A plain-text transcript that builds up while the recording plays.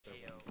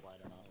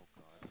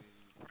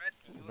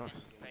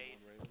nice.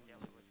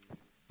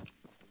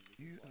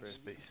 You and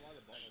space.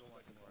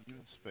 You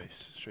and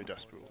space. Show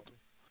dashboard.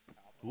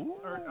 Ooh,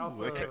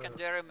 okay.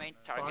 Secondary main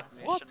target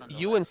mission. What?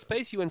 You and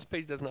space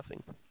does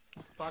nothing.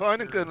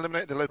 Fine and good,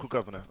 eliminate the local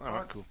governor.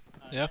 Alright, cool.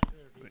 Yeah.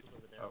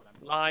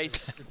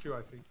 Nice.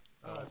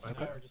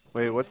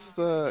 Wait, what's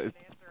the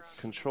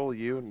Control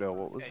U? No,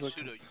 what was the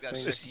thing?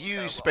 Just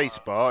use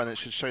spacebar and it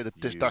should show the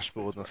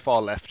dashboard on the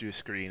far left of your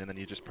screen, and then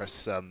you just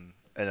press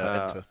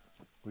enter.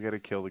 We gotta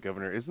kill the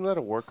governor. Isn't that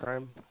a war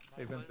crime?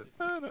 Hey Vincent.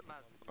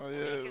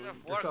 Speaking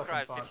of war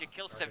crimes, if you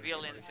kill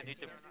civilians, you need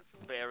to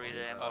bury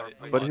them.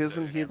 But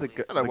isn't he the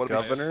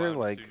governor?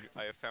 Like,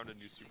 I have found a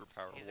new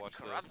superpower. He's a Watch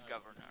corrupt this.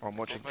 governor. I'm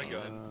watching. Take my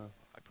gun.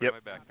 I put Yep. it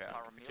in my backpack.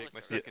 I take my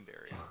Paramilitary.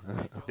 secondary.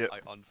 Yep.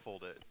 I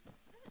unfold it.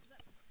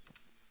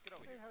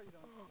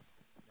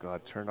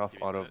 God, turn off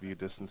auto view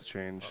distance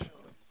change.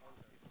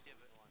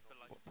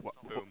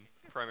 Boom.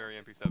 Primary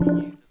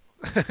MP7.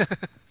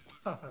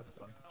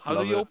 How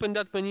do you open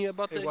that menu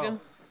about it again?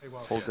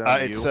 Hold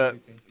down It's U.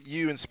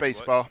 U and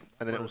spacebar,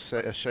 and then it will show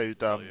it should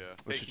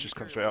just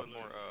come straight up.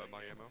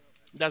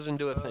 Doesn't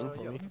do a thing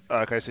for me.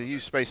 Okay, so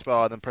use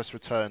spacebar and then press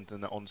return,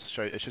 and on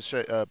show it should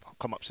show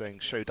come up saying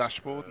show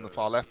dashboard on the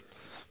far left.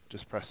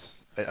 Just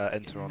press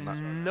enter on that.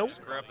 Nope.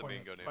 Just grab the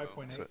main gun ammo.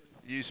 So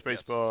use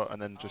spacebar and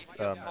then just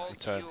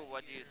return.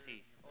 What do you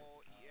see?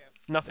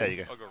 Nothing. There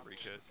you go. I'll go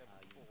reach it.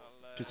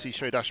 Should see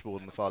show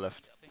dashboard on the far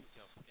left.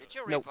 Did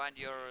you Nope. rewind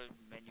your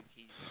menu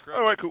keys? Just grab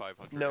Alright, cool.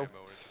 500 No. ammo and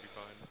it should be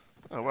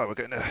fine. Oh wow, we're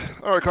getting there.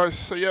 Alright guys,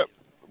 so yeah,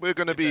 we're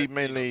going to be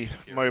mainly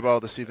mobile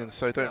this evening,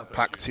 so don't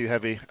pack too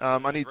heavy.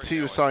 I need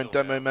 2 assigned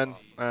demo men,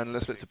 and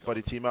let's split the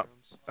buddy team up.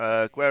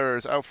 Guerra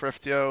is Alpha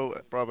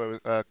FTO, Bravo,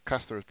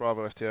 Castor is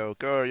Bravo FTO,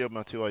 Guerra, you're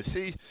my 2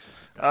 IC.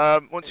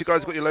 Once you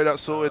guys got your loadout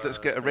sorted, let's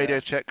get a radio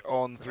check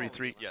on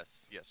 3-3.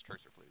 Yes,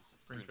 tracer please.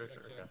 Green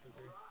tracer, okay.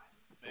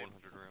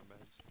 100 round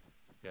bags.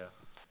 Yeah.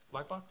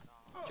 Black box?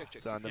 Check.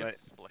 Sound mate.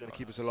 Yes, black Gonna box.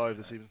 keep us alive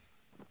this evening.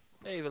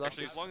 Hey, Actually,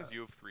 Velasquez. as long as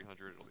you have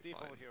 300, it'll be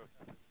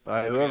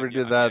fine. Whoever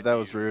did that, that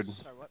was rude.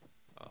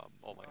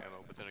 All my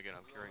ammo, but then again,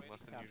 I'm carrying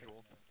less than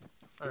usual.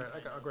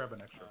 Alright, I'll grab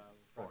an extra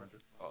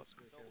 400. Awesome.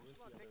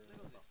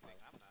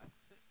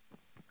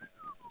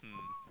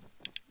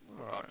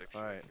 Object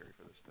Alright. carry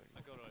for this thing.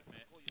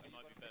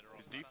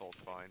 His default's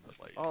fine, but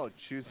like. Oh,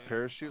 choose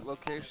parachute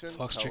location.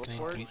 Fox chicken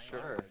teleport? in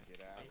Sure.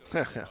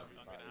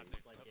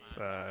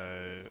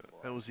 So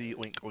LZ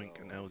oink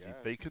oink and LZ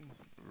bacon.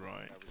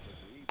 Right.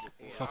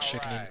 Fox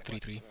chicken in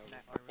 3-3.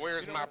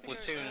 Where's my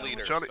platoon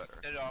leader? Charlie.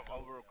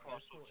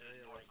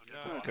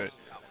 Okay.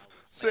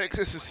 6,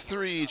 this is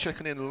 3,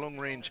 checking in long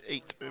range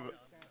 8 over.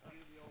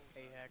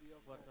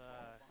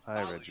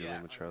 I read you,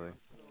 Lima Charlie.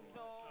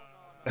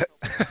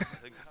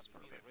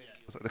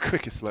 Was that the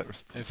quickest light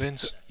response? Hey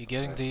Vince, you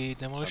getting the I'm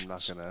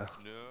demolitions? not gonna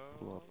No.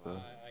 blow up the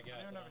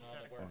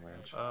long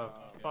range.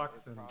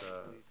 Fox and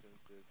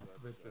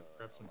Vincent,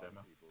 grab some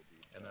demo.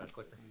 And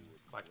clicker.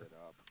 Slacker.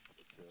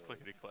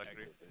 Clickety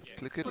clackety.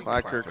 Clickety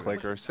Clacker,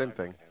 clicker, same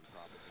thing.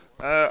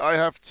 I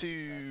have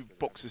 2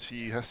 boxes for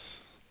you,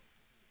 Hess.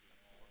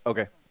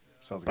 Okay,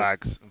 sounds good.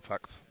 Bags, in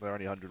fact. They're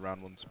only 100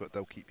 round ones, but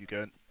they'll keep you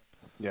going.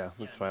 Yeah,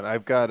 that's fine.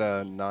 I've got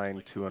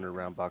 9 200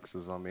 round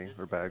boxes on me,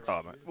 or bags.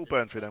 Oh, mate. We'll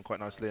burn through them quite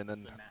nicely, and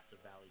then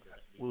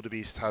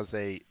Wildebeest has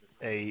a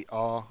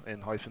AR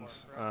in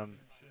hyphens,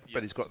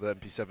 but he's got the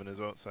MP7 as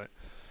well, so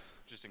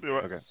Just in You're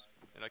right. case. Okay.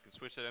 And I can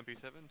switch that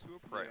MP7 to a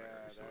primary,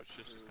 so it's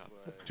just as kind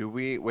of. Do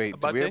we wait? Do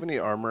But we have they- any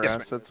armor Yes,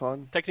 mate. assets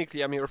on?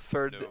 Technically, I'm your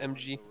third No.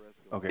 MG.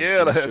 Okay. yeah,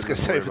 so we let's go shouldn't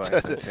say worry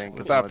about the with tank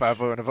as that much. bad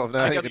boy and above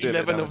now. I you got can do a bit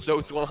 11 of damage.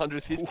 those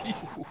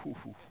 150s.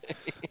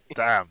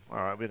 Damn. All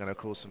right, we're gonna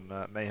cause some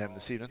mayhem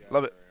this evening.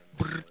 Love it.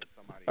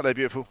 Hello,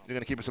 beautiful. You're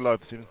gonna keep us alive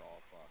this evening.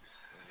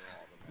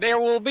 There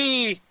will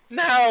be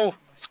no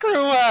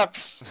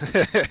screw-ups! I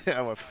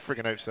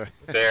friggin' hope so.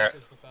 There.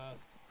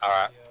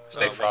 Alright,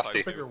 stay Oh,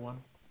 frosty. Bigger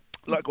one.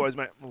 Likewise,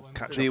 mate. We'll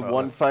catch The up.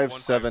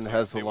 157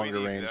 has a Yeah, we longer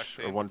need range,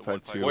 exactly or the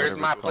 152. Where's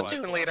my whatever it's called.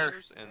 platoon leader?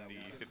 And the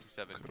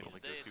 57 can only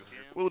go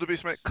 200.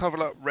 Wildebeest, mate.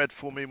 Cover up red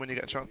for me when you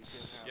get a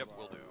chance. Yep,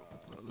 will do.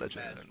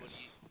 Legend.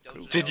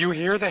 Cool. Did you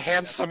hear the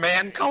handsome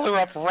man color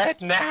up red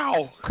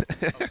now?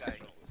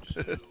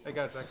 Hey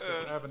guys, I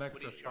have an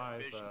extra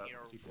 5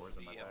 C4s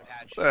in my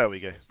bag. There we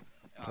go.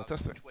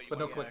 Fantastic. But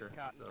no clicker.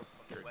 So,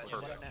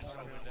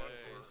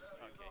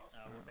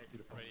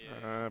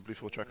 Blue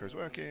 4 tracker is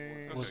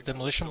working. Was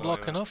demolition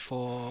block enough,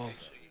 or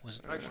was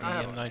it the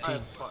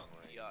M19?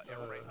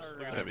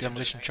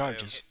 Demolition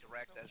charges.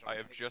 I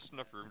have just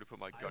enough room to put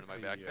my gun in my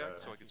backpack,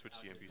 so I can switch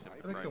the MP7 I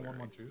to think the primary.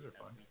 112s are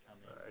fine.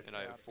 And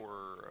I have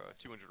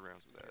 200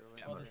 rounds of that.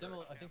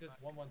 Well, I think the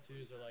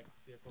 112s are like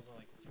the equivalent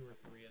like 2 or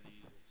 3 of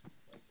these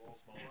like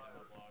small demo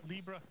blocks.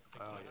 Libra.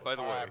 By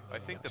the way, I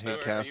think the Hey,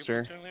 best.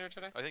 Caster.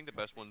 I think the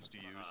best ones to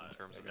use in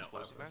terms of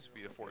explosive mass would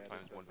be the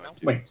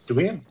 4x152. Wait, do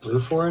we have blue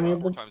 4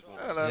 enabled? 4x1.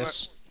 Hello,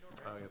 Yes.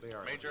 Oh yeah, they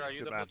are. Major, are you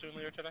Good the man. platoon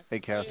leader today? Hey,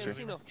 Caster.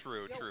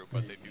 True,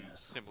 but they do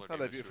similar Hello,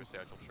 damage to a beautiful.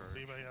 satchel charge.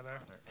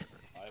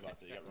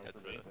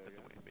 That's the main thing.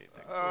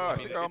 I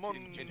think I'm on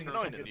 9 at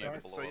the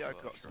moment, so yeah,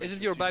 I've got.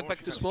 Isn't your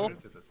backpack too small?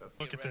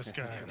 Look at this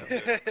guy.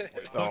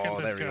 Oh, Look at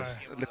this there he guy.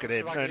 is. Look at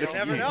him. No, look at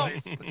never you. know.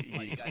 Look at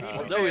you.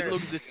 Although it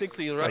looks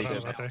distinctly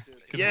Russian.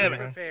 Yeah, man.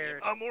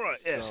 Prepared. I'm alright.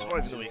 Yeah, So,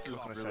 surviving the week. this is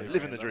What can I say? really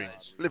Living the random.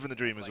 dream. Living the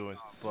dream as always.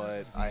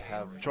 But I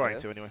have Trying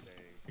this. to anyway.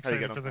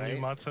 Excited for the on? new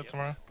mod set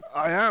tomorrow?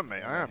 I am,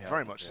 mate. I am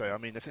very much so. I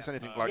mean, if it's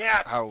anything like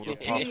Yes! how the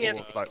past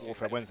Genius!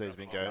 Warfare Wednesday has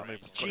been going,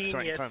 we've got exciting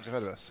Genius. times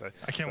ahead of us. So.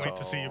 I can't wait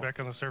to see you back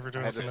on the server I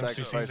doing had to some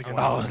MCCs sacrifice again.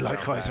 one Oh, of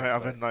likewise, them. mate.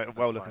 I've been like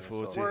well looking That's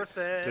forward fine, to Worth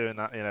it. doing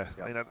that.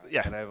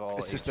 Yeah. And I have all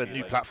It's just a HG,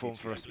 new like, platform HG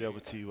for us to be able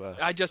to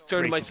I just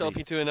turned myself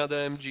creatively into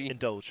another MG.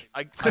 indulge.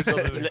 I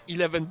got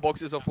 11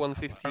 boxes of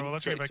 150. Alright, well,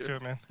 let's get back to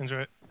it, man. Enjoy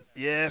it.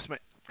 Yes, mate.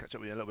 Catch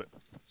up with you in a little bit.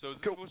 So is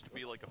this Cool. supposed to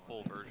be like a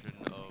full version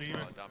of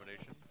Beaver.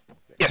 Domination?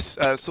 Yes,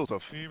 sort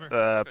of.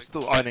 Beaver.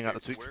 Still ironing out the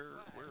tweaks. Where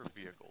are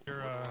vehicles? Your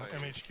Where do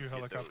I MHQ get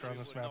helicopter those? on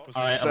this map was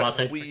Alright, So about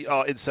to. we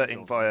are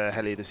inserting via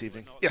heli this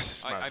evening.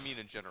 Yes, I Maz. mean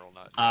in general,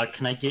 not.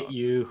 Can I get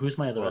you? Who's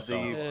my other Well, SL?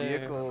 the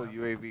vehicle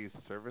UAV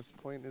service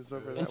point is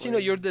over there.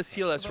 Encino, you're the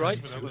CLS, right?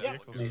 with other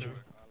vehicles too.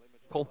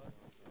 Cool.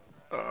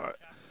 Alright.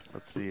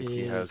 Let's see if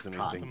he has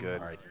anything good.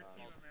 Alright.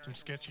 Some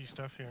sketchy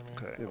stuff here, man.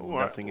 Okay. You have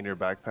Alright. nothing in your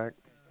backpack?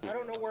 I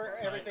don't know where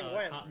everything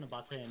went. Cotton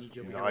Abate, I need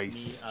you over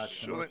Nice. here with me.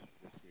 Sure thing.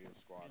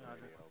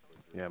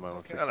 Yeah, I'm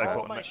gonna fix Hello, that. All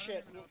Cotton, my mate.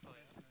 shit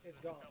is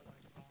gone.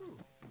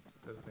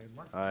 Designated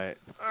mark. Alright,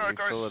 Alright,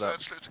 guys, fill it up.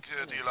 let's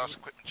do your last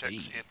equipment checks,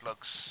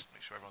 earplugs,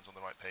 make sure everyone's on the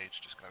right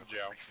page. Just go. Yeah.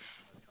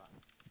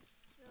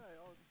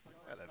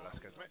 Hello,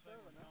 Velasquez, mate.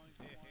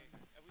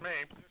 Me.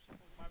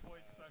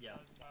 Yeah.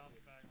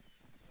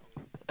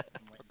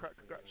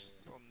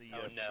 Congrats on the.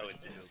 no,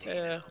 it's insane.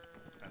 Yeah.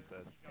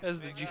 And, As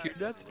did you hear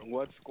that?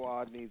 What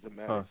squad needs a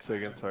medic? Oh, say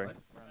again, sorry.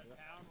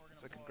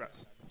 so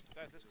congrats.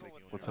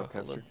 What's up,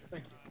 Caster?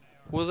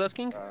 Who was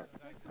asking?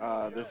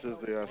 This is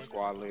the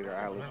squad leader,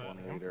 Atlas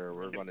 1 leader.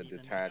 We're going to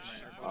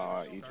detach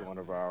each one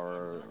of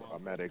our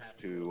medics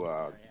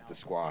to the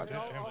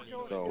squads.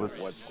 So what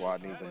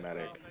squad needs a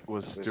medic?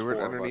 Was There's Stuart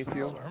 4 of underneath us.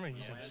 you? Arma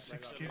using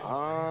 6 gigs.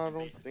 I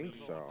don't think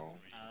so.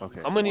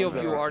 Okay. How many of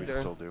you are We there?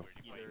 still do.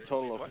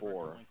 Total of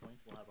 4.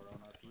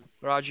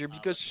 Roger,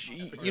 because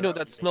you know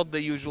that's not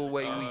the usual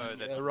way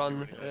we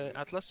run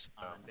Atlas.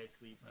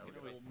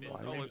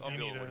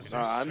 No,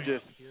 I'm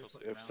just,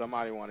 if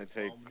somebody want to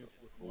take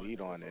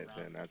lead on it,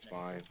 then that's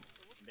fine.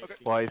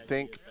 Well, I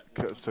think,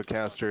 so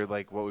Caster,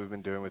 like what we've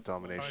been doing with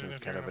Domination is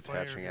kind of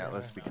attaching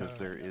Atlas because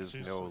there is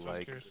no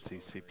like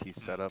CCP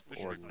setup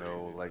or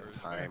no like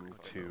time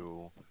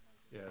to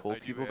pull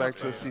people back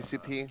to a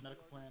CCP.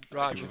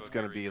 Roger. Because it's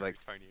going to be like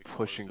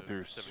pushing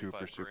through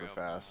super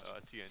fast.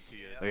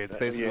 TNT. Like, it's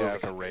basically Yeah.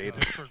 like a raid.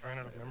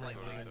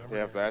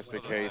 Yeah, if that's the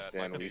case,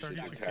 then we should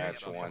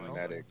detach 1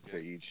 medic to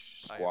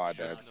each squad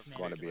that's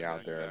going to be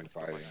out there and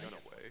fighting.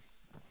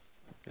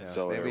 Yeah,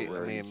 So maybe,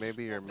 we're- I mean,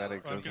 maybe your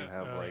medic doesn't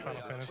have like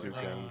 2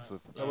 guns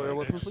with Lower your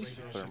weapon,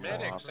 please. thermal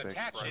Medics optics.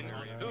 attaching.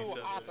 Who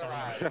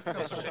authorized?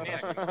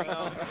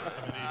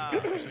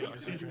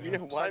 You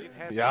know what?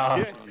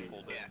 Yeah.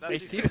 Hey,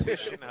 Steve? I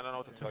don't know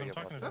what to tell you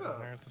about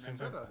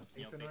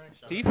that.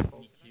 Steve?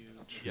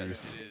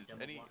 Yes, it is.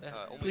 Any,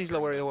 Please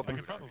lower your I weapon.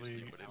 could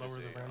probably lower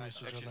the RAM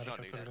usage on that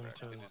if I put it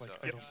into like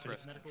idle state.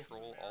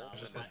 Control Alt.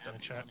 Just like in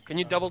chat. Can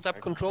you double tap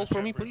control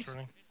for me, please?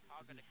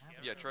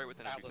 Yeah, try it with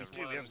an Atlas MP7.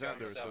 1, we have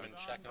Xander as well.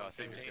 check on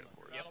Save your 15. kit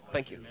for us.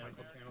 Thank you.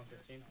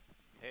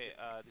 Hey,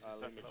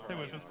 let me Hey, try.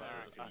 Winston.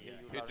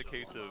 It's a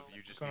case of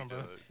you just need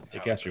to. Hey,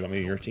 Caster, you want me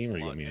in your team or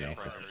you want me in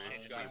Alpha?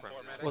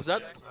 What's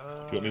that? Do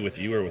you want me with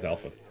you or with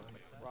Alpha?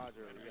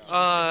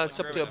 It's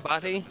up to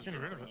Abate. Get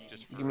rid of it.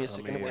 Give me a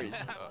second, where is it?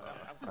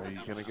 Are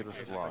you gonna get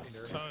us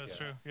lost? Oh, that's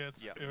true. Yeah,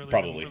 it's early.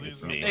 Probably, Early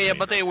it's me. Hey,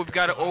 Abate, we've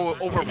got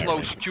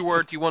Overflow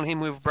Stewart. You want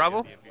him with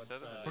Bravo?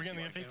 We're getting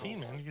the F-18,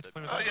 man. You get to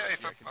play with Oh, that.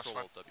 yeah, Control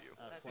Alt W.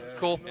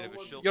 Cool.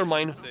 You're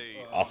mine.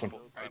 Awesome.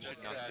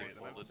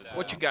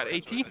 What you got,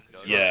 AT?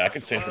 Yeah, I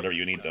can change whatever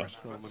you need though.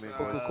 So many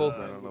Cool, buses, cool. I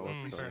don't know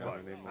what's going on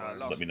anymore.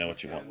 Let me know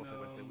what you want. We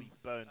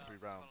burned 3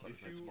 rounds on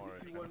it tomorrow,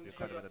 and we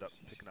kind of ended up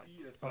picking up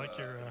I like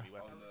your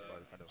weapons by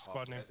the kind of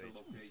squad name. stage.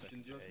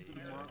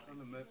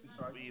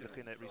 Are we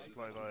looking at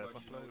resupply via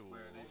Buffalo, or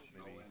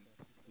maybe?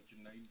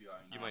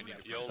 You might need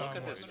to. Yo, look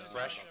at this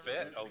fresh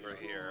fit over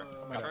here.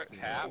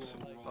 Cap.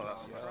 Oh,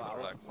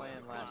 that's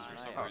Playing last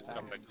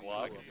Got the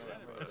gloves.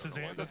 That's his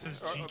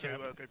G I'll cap.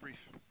 go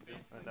brief,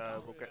 and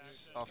we'll get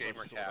after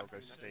Gamer I've sorted, cap. I'll go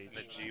stage.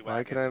 The G Why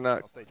wagon. can I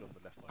not I'll stage on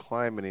the left one.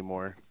 climb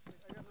anymore?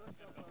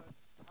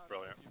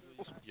 Brilliant.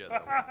 Yeah,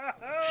 that'll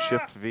work.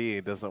 Shift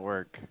V doesn't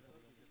work.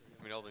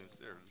 I mean, all things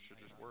there should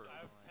just work.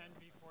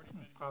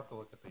 I'll have to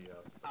look at the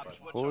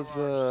What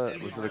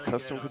was it a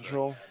custom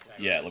control?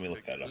 Yeah, let me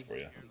look that up for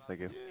you. Thank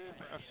you.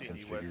 I've seen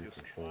you work Configure your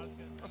control.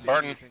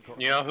 Barton,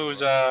 you know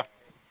who's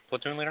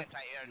platoon leader?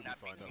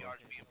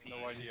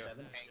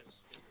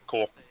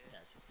 Cool.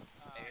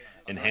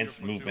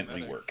 Enhanced movement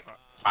rework.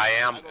 I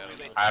am.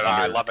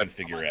 I Under love it.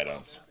 Configure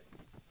add-ons.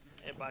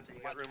 Hey, Bate,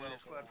 you got room in the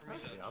squad for me?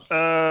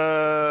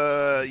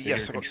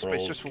 Yes, Configure I've got space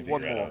controls, just for configure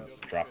 1 more. add-ons,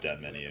 drop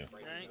down menu.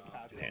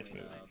 Enhanced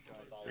movement.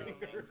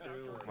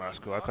 That's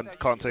cool. I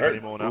can't take any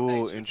more now.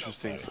 Ooh,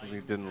 interesting.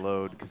 Something didn't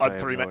load because I'm I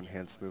have 3, no mate.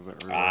 enhanced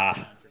movement ruler.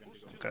 Ah,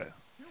 Okay.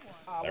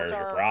 there's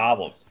your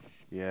problem.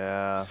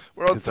 Yeah.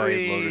 We're on Because I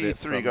had loaded it 3-3,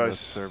 from the guys.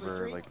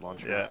 server like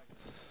launcher. Yeah.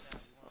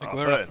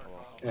 Aguera. Burn.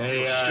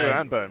 Hey, Stuart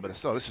and Burn, but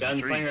still, this is the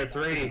dream. Gunslinger This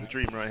 3. is the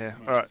dream right here.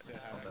 Alright.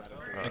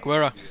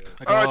 Aguera.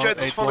 I Alright, got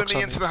gents, 8 follow blocks me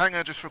on into me. the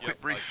hangar just for a quick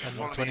brief. And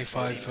Follow me.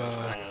 25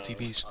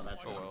 TBs. Oh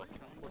well.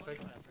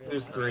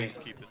 There's 3.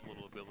 Just keep this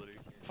little ability.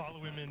 Follow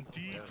him in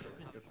deep.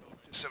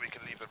 So we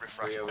can leave the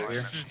Three over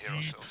riffraff here. here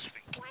ourselves.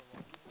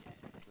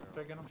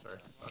 Again, I'm sorry.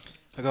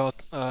 I got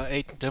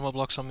 8 demo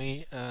blocks on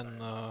me and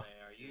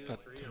got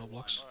demo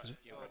blocks. Is it?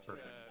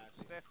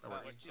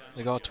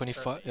 I got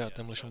 25. Yeah,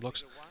 demolition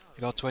blocks.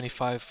 I got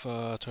 25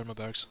 thermal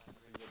barracks.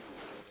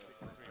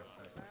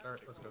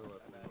 Alright, let's go.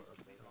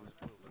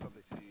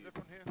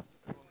 Everyone here?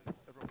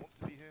 Everyone want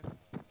to be here?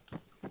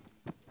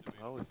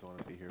 I always want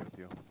to be here with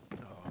you.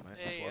 Oh, mate,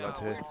 that's Hey, what I like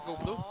to hear. go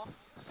blue.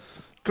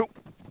 Cool.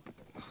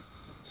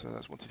 So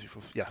that's 1, 2, 3,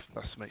 4. Yeah,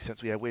 that makes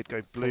sense. Yeah, weird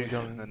go blue We're and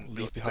gonna then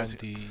leave behind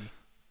the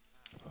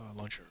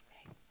launcher.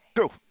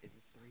 Cool.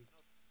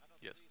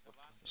 Yes.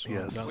 So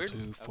Yes. down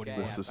to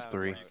 41. This is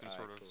 3. Some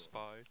sort of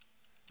spy.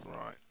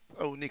 Right.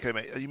 Oh, Nico,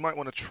 mate, you might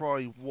want to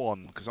try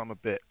 1 because I'm a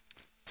bit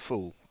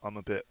full. I'm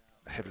a bit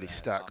heavily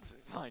stacked.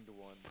 Find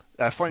one.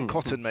 Find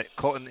Cotton, mate.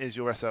 Cotton is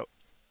your S out.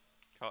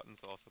 Cotton's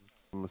awesome.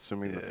 I'm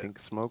assuming the Yeah. pink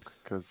smoke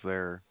because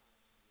they're.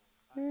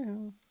 Yeah.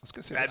 I was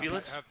gonna say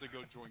Fabulous. I have to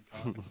go join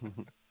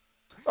Cotton.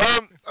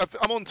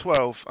 I'm on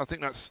 12. I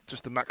think that's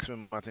just the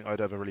maximum I think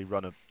I'd ever really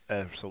run a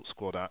air assault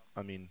squad at.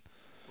 I mean,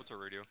 What's our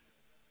radio?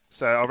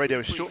 so our radio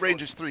is short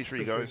range is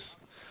 3-3, guys.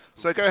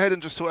 So go ahead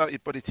and just sort out your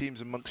buddy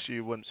teams amongst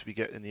you once we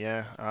get in the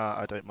air.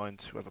 I don't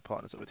mind whoever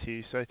partners up with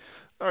you. So,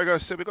 alright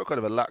guys, so we've got kind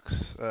of a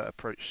lax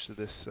approach to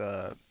this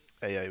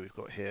AA we've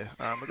got here.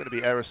 We're going to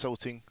be air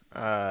assaulting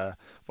via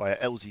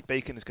LZ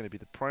Bacon is going to be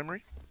the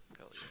primary.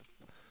 Hell yeah.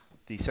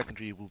 The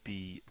secondary will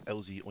be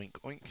LZ Oink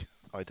Oink.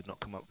 I did not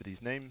come up with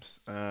these names.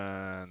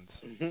 And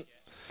so the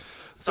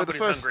Somebody's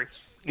first, hungry.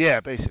 yeah,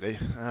 basically.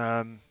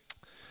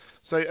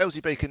 So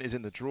LZ Bacon is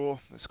in the draw.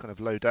 It's kind of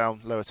low down,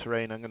 lower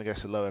terrain. I'm going to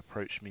guess a lower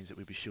approach means that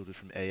we'll be shielded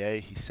from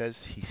AA. He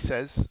says.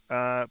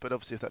 But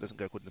obviously, if that doesn't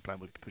go according to plan,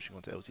 we'll be pushing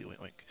on to LZ Oink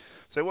Oink.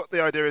 So what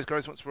the idea is,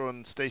 guys, once we're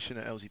on station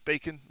at LZ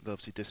Bacon, we'll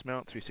obviously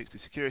dismount 360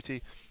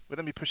 security. We'll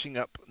then be pushing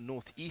up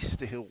northeast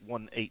to hill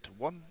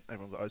 181.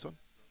 Everyone got eyes on?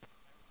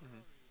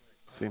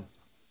 Same.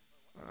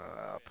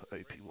 I'll put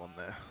OP1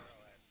 there.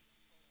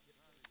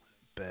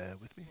 Bear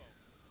with me.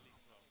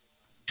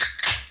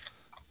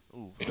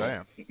 Ooh,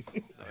 damn.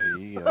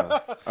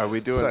 Are we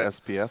doing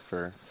SPF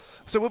or?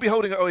 So we'll be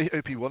holding at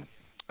OP1.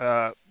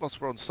 Whilst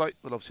we're on site,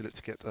 we'll obviously look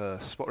to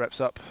get spot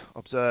reps up,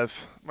 observe.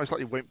 Most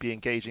likely won't be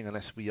engaging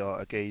unless we are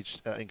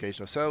engaged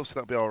ourselves. So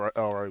that'll be our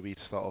ROE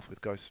to start off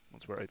with, guys,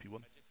 once we're at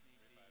OP1.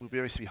 We'll be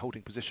basically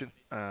holding position.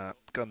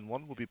 Gun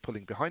 1 will be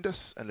pulling behind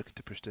us and looking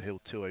to push to hill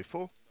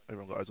 204.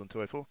 Everyone got eyes on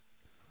 204?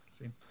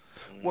 See.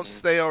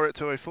 Once they are at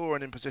 204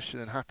 and in position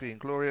and happy and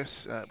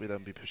glorious, we'll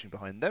then be pushing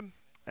behind them.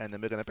 And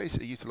then we're going to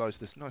basically utilise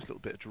this nice little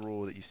bit of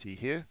draw that you see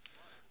here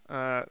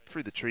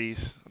through the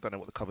trees. I don't know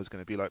what the cover's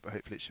going to be like, but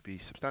hopefully it should be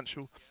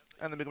substantial.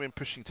 And then we're going to be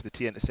pushing to the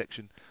T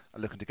intersection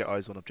and looking to get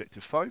eyes on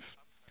objective 5.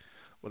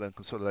 We'll then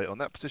consolidate on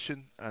that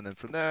position, and then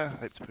from there,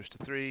 hope to push to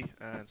 3,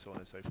 and so on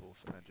and so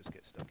forth, and just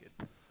get stuck in.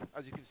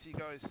 As you can see,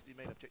 guys, the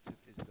main objective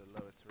is in the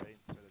lower terrain,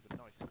 so there's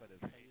a nice kind of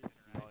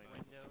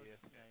line here.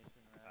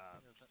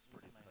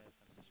 Pretty pleasant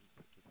position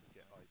to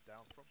get eyes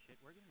down from. So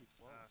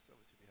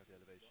obviously we have the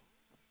elevation.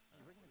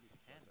 We're going to be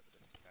 10.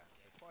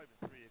 So 5 and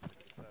 3 is going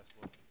to be the first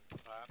one.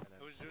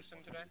 Who's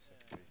Zeusing today?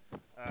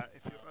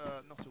 If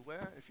you're not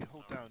aware, if you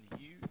hold down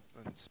U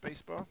and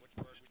spacebar,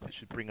 it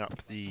should bring up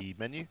the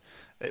menu.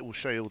 It will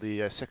show you all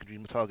the secondary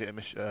target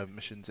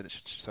missions, and it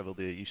should just have all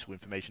the useful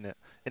information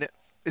in it.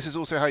 This is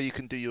also how you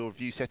can do your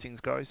view settings,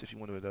 guys, if you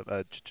want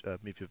to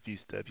move your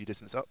view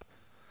distance up.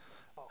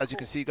 As you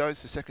can see,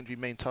 guys, the secondary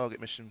main target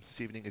mission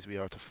this evening is we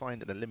are to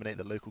find and eliminate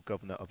the local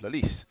governor of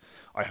Lalise.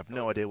 I have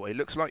no idea what he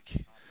looks like.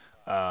 It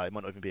might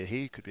not even be a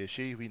he, could be a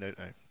she, we don't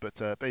know.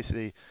 But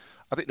basically,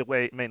 I think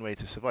the main way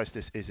to suffice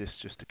this is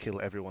just to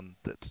kill everyone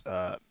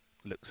that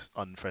looks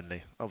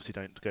unfriendly. Obviously,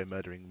 don't go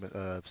murdering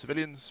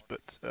civilians,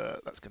 but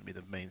that's going to be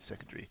the main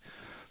secondary.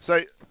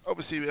 So,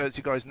 obviously, as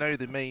you guys know,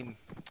 the main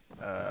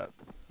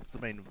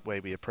way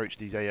we approach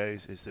these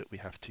AOs is that we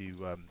have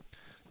to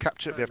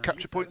capture. We have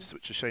capture points,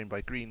 which are shown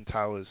by green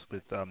towers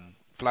with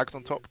flags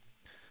on top.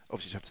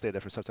 Obviously, you have to stay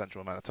there for a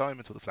substantial amount of time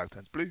until the flag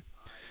turns blue.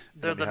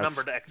 They're the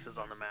numbered X's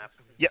on the map.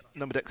 Yep,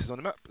 numbered X's on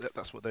the map.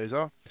 That's what those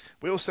are.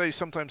 We also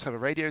sometimes have a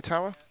radio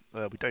tower.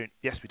 We don't.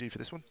 Yes, we do for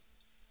this one.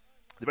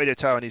 The radio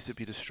tower needs to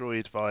be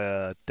destroyed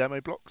via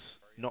demo blocks,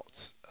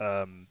 not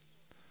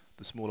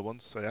the smaller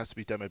ones. So it has to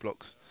be demo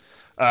blocks.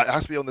 It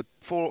has to be on the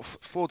four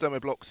demo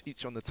blocks,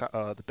 each on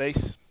the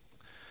base,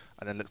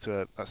 and then look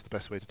to. That's the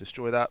best way to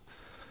destroy that.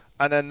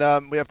 And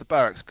then we have the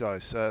barracks,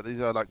 guys.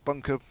 These are like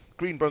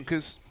green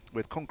bunkers.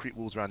 with concrete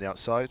walls around the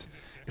outside.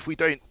 If we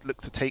don't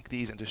look to take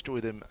these and destroy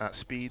them at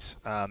speed,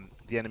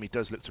 the enemy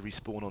does look to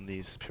respawn on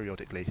these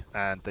periodically,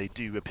 and they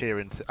do appear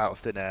out of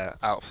thin air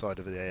outside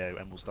of the AO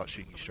and will start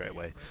shooting you straight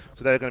away.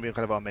 So they're going to be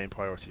kind of our main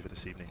priority for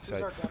this evening.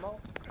 Who's our demo?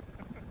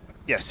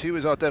 Yes, who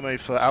is our demo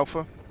for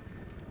Alpha?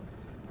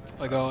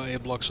 I got A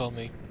blocks on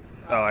me.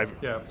 Oh,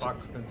 yeah,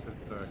 Fox, Vincent,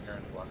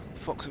 Karen blocks.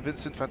 Fox and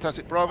Vincent,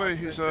 fantastic. Bravo, Fox,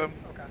 who's Vincent.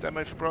 Okay.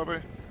 demo for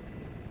Bravo?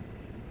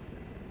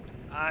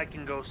 I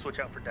can go switch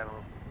out for demo.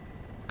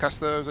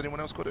 Castor, has anyone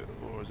else got it,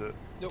 or is it?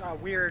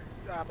 Weird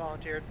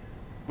volunteered.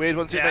 Weird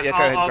volunteered? Yeah, Yeah, go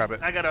ahead and grab it.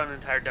 I got an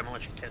entire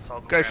demolition kit, so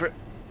I'll Go for it.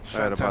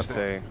 Alright,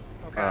 Fantastic.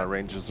 Abate,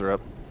 ranges are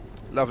up.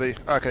 Lovely.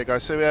 Okay,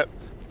 guys. So yeah,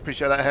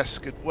 appreciate that, Hess.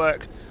 Good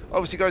work.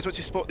 Obviously, guys, once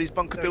you spot these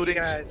bunker So buildings,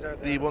 you guys are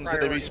the ones that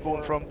they priority respawn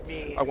for from,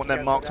 me I if want you them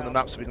guys marked go on the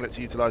down. map so we can look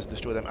to utilise and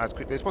destroy them as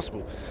quickly as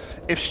possible.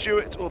 If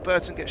Stuart or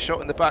Burton gets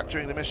shot in the back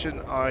during the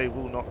mission, I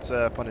will not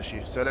punish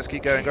you. So let's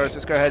keep going, guys.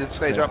 Let's go ahead and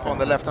stage up on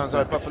the left-hand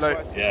side, Buffalo.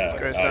 Yeah. Let's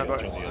go and stand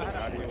by.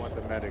 How do you want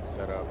the medics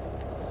set up?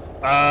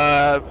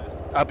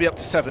 I'll be up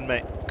to 7,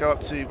 mate. Go up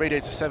to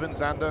radiator 7,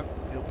 Xander.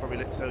 He'll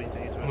probably tell you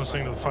to. I'm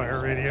listening to the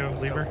fire radio,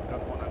 Lieber.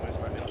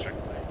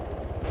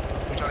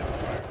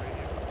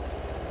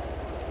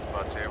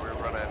 Roger, we're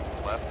running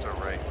left or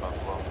right,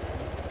 Buffalo?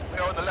 We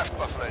are on the left,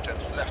 Buffalo,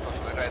 gents. Left,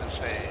 Buffalo, right on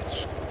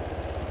stage.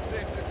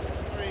 6, this is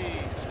 3.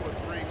 Squad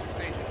 3,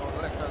 staging on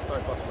the left-hand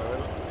side, Buffalo.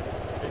 Over.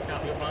 Good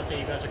copy, Monte.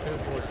 You guys are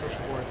code forward. Push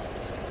forward.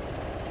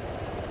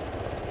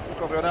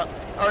 Copy on that.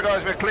 Alright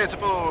guys, we're clear to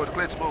board,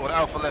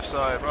 Alpha left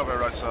side, Bravo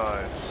right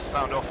side.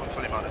 Sound off and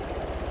fully mounted.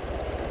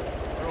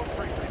 We're all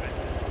free, mate.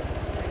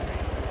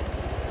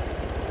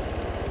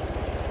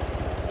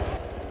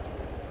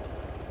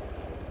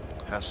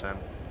 Hassan.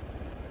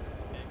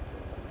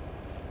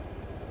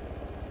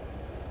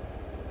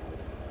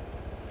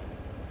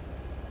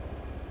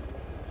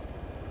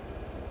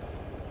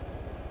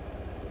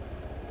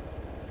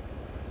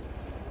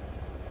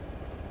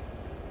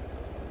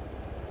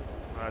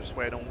 Just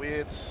waiting on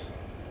weirds.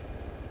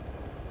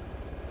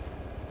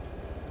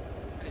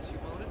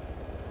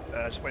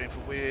 Just waiting for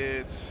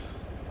weirds.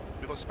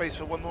 We've got space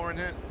for one more in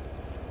here.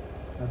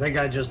 I think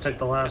I just took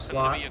the last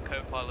slot. Be your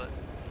co-pilot.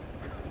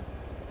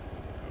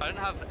 I don't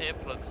have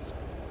earplugs.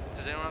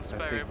 Does anyone have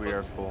spare I think earplugs? we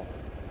are full.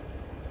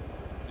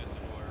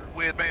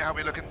 Weird mate, how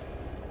we looking?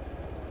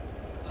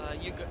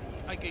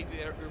 I gave you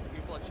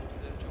earplugs into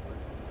the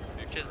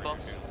chopper. Cheers,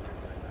 boss.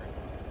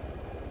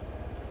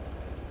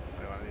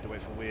 I need to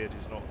wait for weird.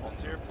 He's not on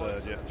the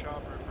Earplugs third yet. in the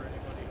chopper for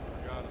anybody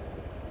who forgot them.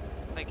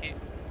 Thank you.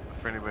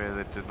 For anybody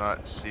that did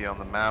not see on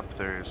the map,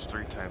 there's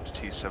 3 times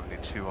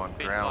T-72 on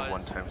Be ground,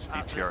 1 advised, times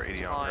at BTR-80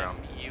 this on ground.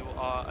 time, you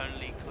are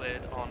only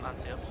cleared on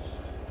Antioch.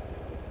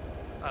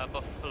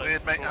 Buffalo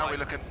Weird, mate, how we Flight,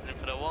 looking? This is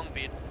Infidel 1,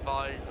 be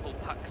advised, all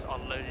packs are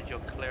loaded, you're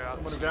clear out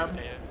Someone to grab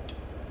me?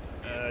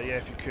 Yeah,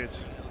 if you could.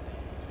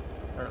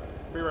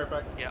 Alright, be right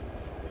back. Yeah.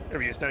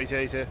 Here he is. No, he's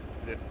here. He's here.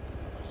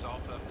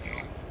 Alpha.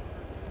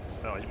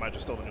 No, you might have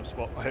just stolen your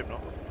spot. I hope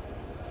not.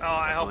 Oh,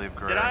 I hope. believe Did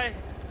Greg. I?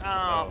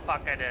 Oh,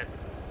 fuck, I did.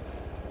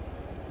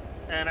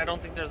 And I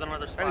don't think there's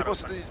another spot. Any open.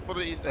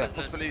 possibilities? There's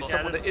no Possibilities? spot.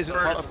 Someone Yeah, that there's isn't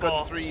first part of Gun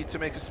wall. 3 to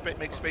make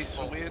space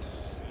for weird.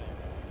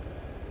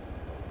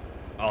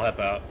 I'll help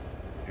out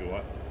if you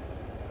want.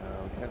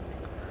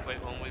 Wait,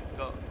 one,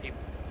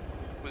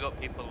 we got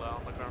people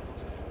on the ground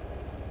also.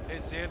 Hey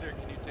Xander,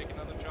 can you take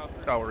another chopper?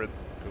 Oh, we're in.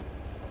 Cool.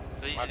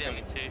 There's usually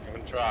only 2. I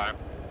can try.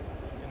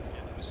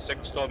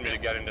 6 told me to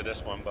get into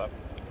this one, but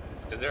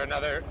is there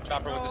another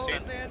chopper with the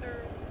seat? Xander.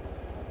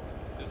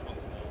 This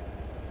one's full.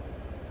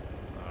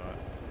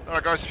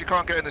 Alright guys, if you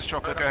can't get in this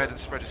chopper, go ahead and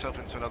spread yourself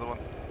into another one.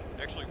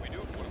 Actually, we do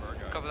have one of our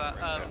guys. Cover that.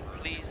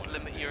 Please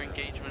limit your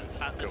engagements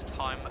at this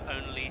time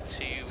only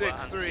to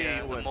 6, 3,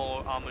 Antia. The 1.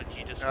 more armored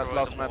you destroy,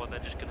 last the man. more they're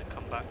just going to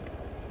come back.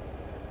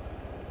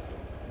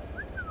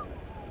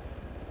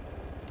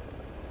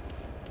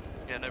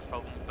 Yeah, no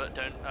problem, but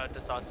don't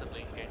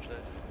decisively engage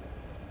those.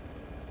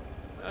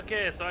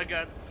 Okay, so I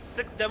got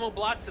 6 demo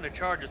blocks and a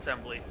charge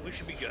assembly. We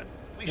should be good.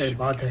 Hey,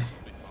 Monte.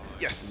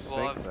 Yes.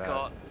 Well, I've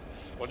got...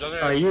 Well, doesn't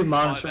Are it? you 5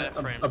 monitoring?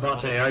 airframes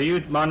Abate, and are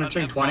you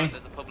monitoring never mind, 20?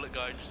 There's a public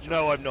guy just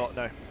No, I'm not.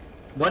 No.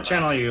 What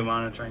channel are you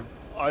monitoring?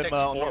 I'm Takes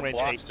on 4 long range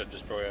blocks 8. to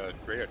destroy a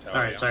radio tower.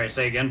 Alright, sorry,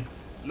 say again.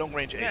 Long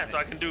range 8. Yeah, mate. so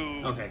I can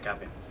do Okay,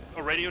 copy.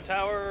 a radio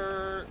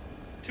tower,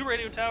 2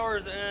 radio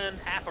towers, and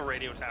half a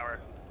radio tower.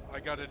 I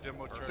got a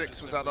demo charge.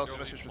 6, was that last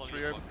message for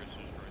 3 over?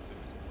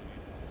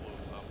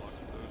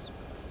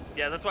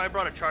 Yeah, that's why I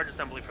brought a charge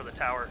assembly for the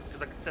tower,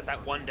 because I could set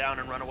that one down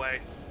and run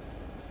away.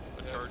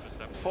 The charge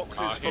assembly. Fox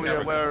he is fully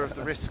never aware of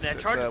the risks Yeah,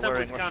 of charge wearing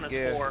assemblies Russian count as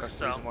gear. 4, That's the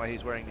so- reason why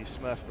he's wearing the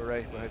Smurf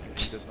beret. We're hoping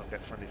he does not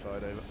get friendly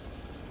fired over.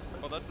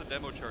 Well, that's the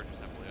demo charge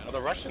assembly. Well,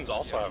 the Russians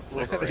also have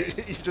berets.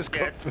 You just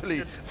Yeah, got fully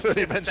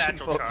it's mentioned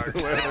satchel Fox charge.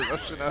 wearing a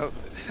Russian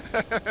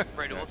outfit.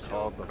 Radio, what's your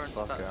Called the current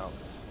fuck stats? out.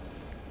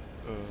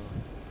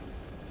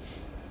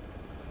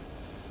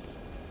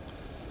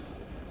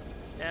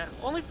 Yeah,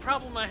 only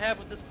problem I have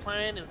with this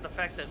plan is the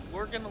fact that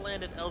we're gonna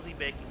land at LZ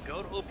Bacon,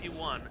 go to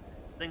OP1,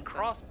 then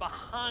cross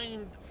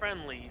behind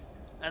friendlies,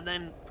 and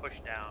then push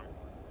down.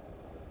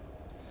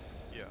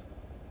 Yeah.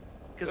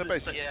 Because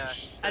basically, Yeah,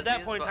 at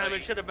that point in time,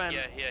 it should have been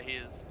Yeah, he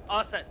is.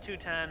 us at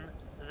 210,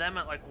 them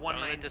at like I'm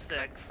gonna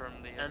disconnect 196,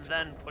 from the and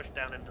then push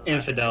down into the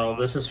Infidel,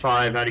 this is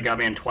 5. Already got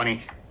me in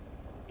 20.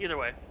 Either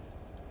way.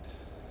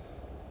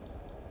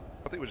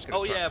 I think we're just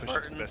gonna try and push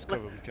into Burton. the best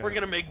cover we can.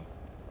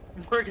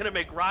 We're gonna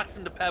make rocks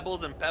into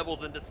pebbles and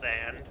pebbles into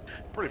sand.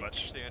 Pretty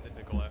much. Sand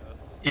into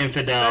glass.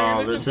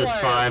 Infidel, this is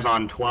 5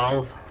 on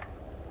 12.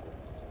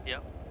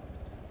 Yep.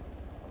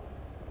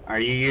 Are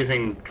you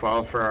using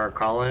 12 for our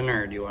call-in,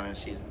 or do you want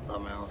us to use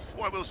something else?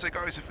 What I will say,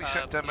 guys, if we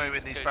set demo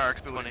in these barracks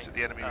buildings that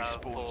the enemy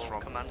respawns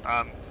from,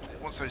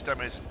 once those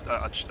demos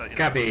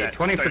Copy, set,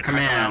 20 for don't hang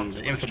command,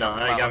 around, Infidel,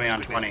 just I got me allow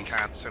on us to 20.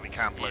 so we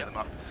can blow them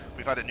up.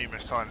 We've had it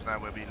numerous times now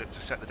where we look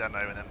to set the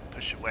demo and then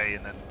push away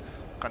and then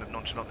kind of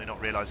nonchalantly not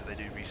realise that they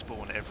do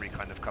respawn every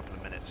kind of couple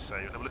of minutes. So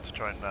we'll look to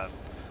try and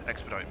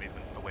expedite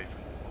movement away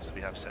from once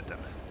we have set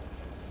demo.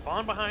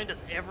 Spawn behind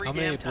us every How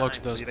damn many time. blocks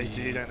does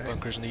the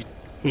bunkers need?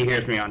 He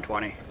hears me on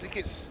 20. I think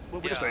it's, well,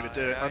 we'll just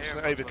overdo it. I'm just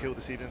going to overkill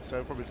this evening, so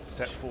I'll probably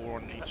set 4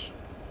 on each.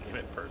 Damn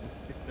it, Burton.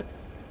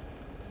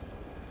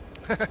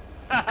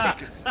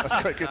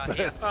 That's quite good for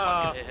him.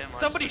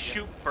 Somebody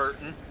shoot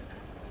Burton.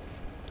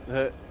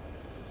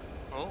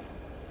 Oh.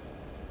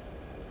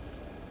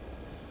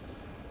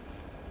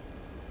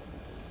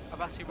 I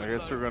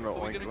guess we're gonna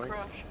oink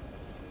oink.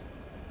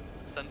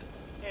 Send.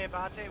 Hey,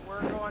 Bate,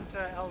 we're going to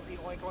LZ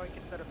Oink Oink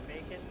instead of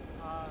Bacon.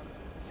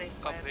 Same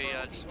plan. Copy,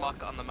 just mark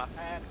it on the map.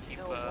 At Keep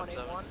Hill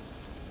 181.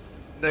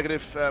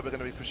 Negative, we're going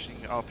to be pushing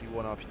RP1,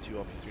 RP2,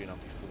 RP3, and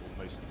RP4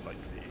 most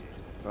likely.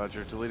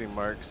 Roger, deleting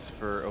marks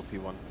for OP1.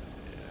 Yeah,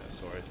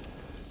 sorry.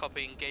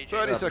 Copy, engaging.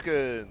 30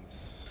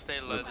 seconds!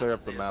 Stay low. We'll clear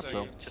up the map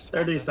though.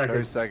 30 seconds.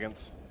 30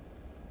 seconds.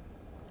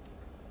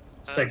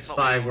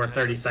 6-5, we're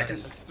 30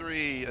 seconds.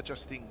 3,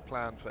 adjusting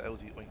plan for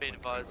LZ Oink. Be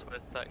advised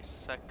with 30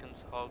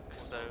 seconds hog,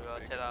 so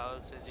take that out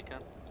as soon as you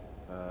can.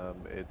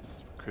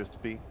 It's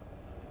crispy.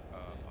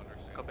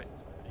 Copy.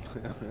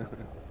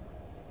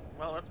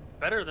 Well, that's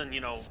better than,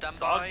 Stand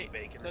soggy by.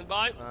 bacon. Stand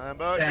by. Stand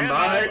by. Stand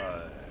by.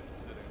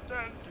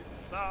 Stand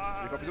by.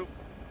 3 copies up.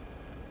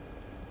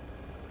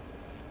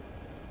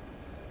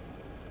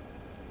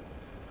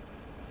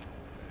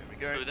 There we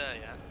go. Through there,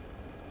 yeah.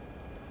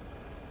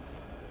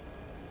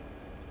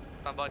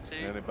 Stand by 2.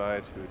 Standing by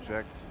to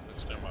eject.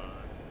 Stand by.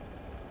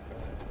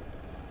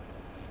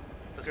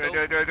 Let's Go,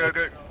 go, go, go,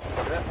 go. A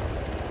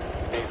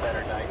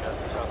better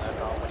diagnosis on that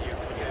when you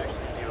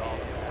actually do all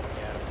the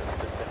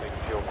specific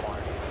fuel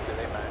quantities. Do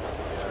they match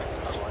the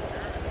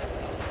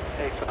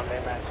hey, some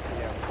they match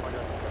the point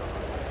of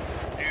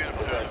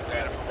Beautiful,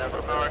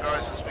 beautiful. Alright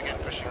guys, let's begin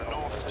pushing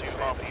north to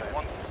RP1.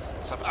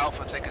 Let's have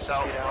Alpha take us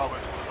out, Bravo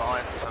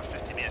falling behind. Let's have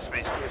 50 meter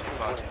space for the two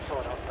parties.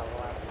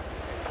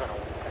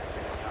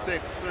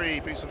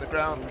 6-3, boots on the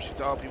ground, pushing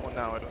to RP1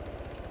 now, over.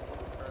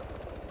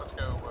 Let's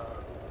go.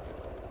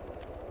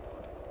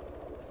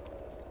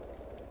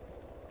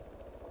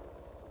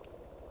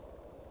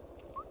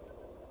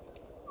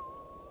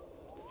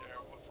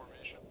 What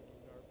formation?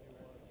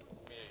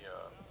 Me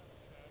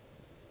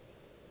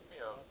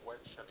a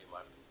white Chevy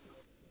left.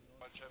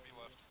 White Chevy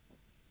left.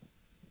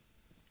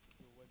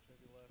 White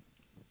Chevy left.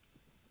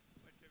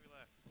 White Chevy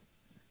left.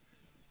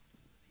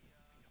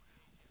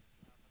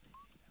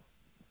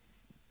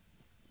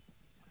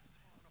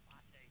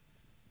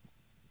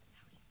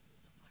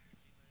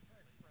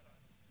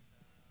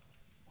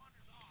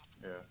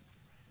 Yeah.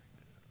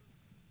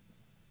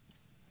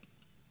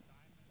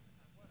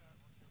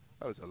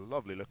 That was a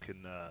lovely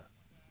looking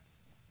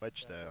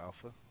wedge there,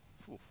 Alpha.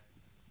 Oof.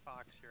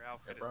 Fox, your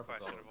outfit is Bravo's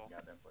questionable. all over the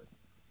goddamn place.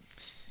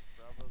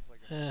 Bravo's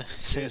like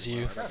Says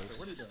you. Caster,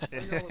 what are you doing?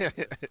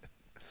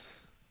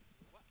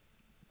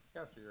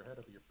 Caster, you're ahead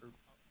of your group.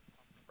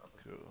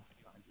 Bravo's Cool.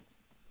 behind you.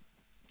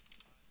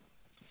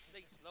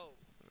 Stay slow.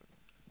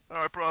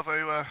 Alright,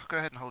 Bravo, go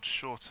ahead and hold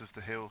short of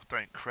the hill.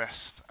 Don't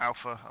crest.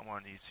 Alpha, I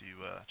want you to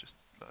just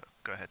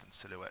go ahead and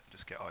silhouette,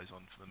 just get eyes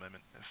on for the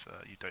moment. If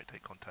you don't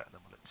take contact,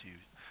 then we'll let you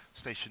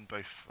station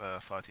both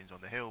fire teams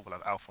on the hill. We'll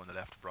have Alpha on the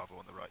left, Bravo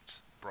on the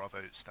right.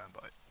 Bravo, stand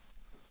by.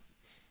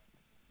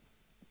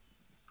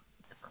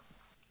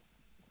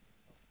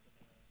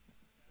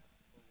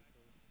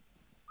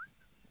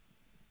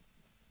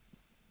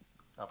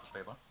 Alpha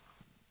stable.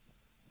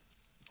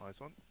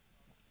 Eyes on.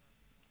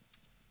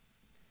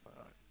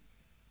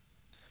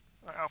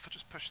 Alright, Alpha,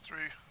 just push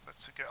through.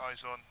 Let's get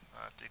eyes on.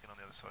 Digging on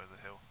the other side of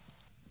the hill.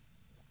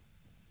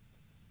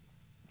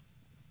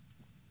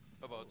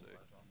 About a.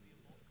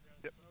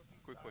 Yep.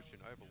 Quick question.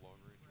 I have a long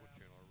range. What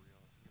channel are we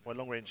on? Well,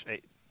 long range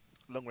 8.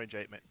 Long range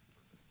 8, mate.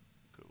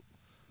 Cool.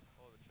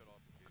 I'll have it shut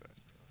off in case.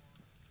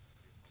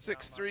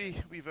 Okay.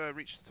 6-3, we've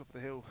reached the top of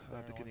the hill.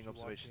 Beginning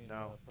observation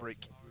now.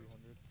 Break.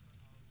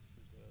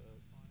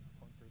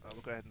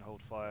 We'll go ahead and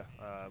hold fire.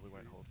 We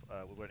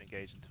won't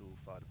engage until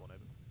fired upon, over.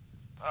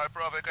 Alright,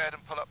 Bravo, go ahead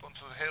and pull up onto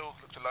the hill.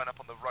 Look to line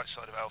up on the right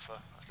side of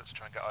Alpha. Let's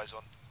try and get eyes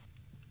on.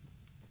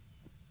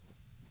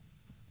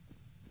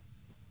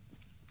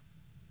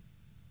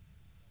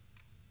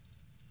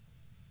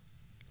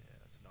 Yeah,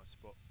 that's a nice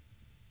spot.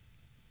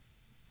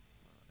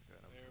 Go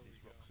and have a look at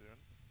these rocks here.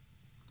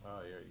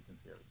 Oh yeah, you can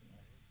see everything.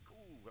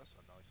 Ooh, that's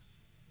a nice.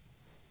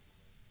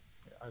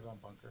 Yeah, eyes on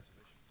bunker.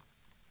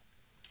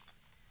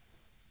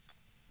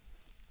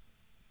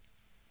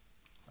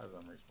 Eyes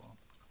on respawn.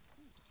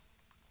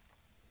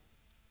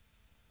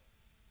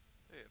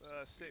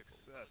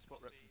 Six, spot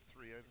rep from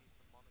 3 over.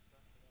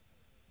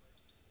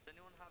 Does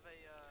anyone have a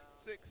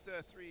 6,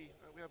 3,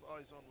 we have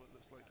eyes on what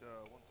looks like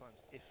 1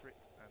 times Ifrit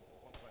and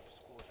 1 times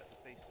squad at the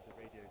base of the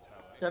radio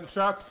tower. Getting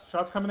shots.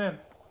 Shots coming in.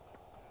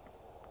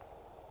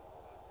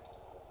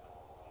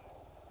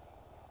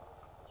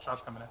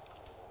 Shots coming in.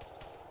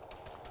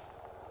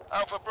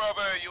 Alpha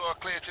Bravo, you are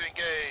clear to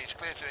engage.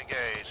 Clear to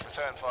engage.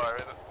 Return fire,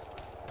 over.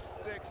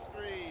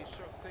 6-3,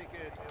 shots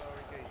taken, we are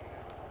engaging.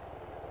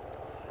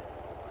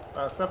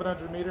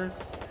 700 meters.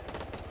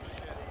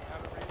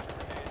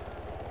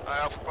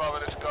 Alpha Bravo,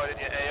 let's guide in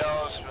your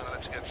ARs. We're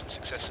going to get some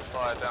successive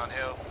fire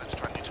downhill. Let's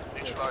try and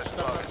neutralise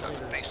the target at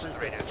the base of the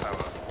radio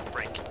tower.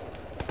 Break.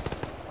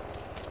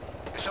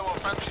 If someone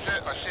fancies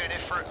it, I see an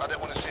Ifrit. I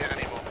don't want to see it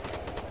anymore.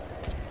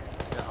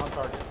 Yeah, on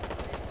target.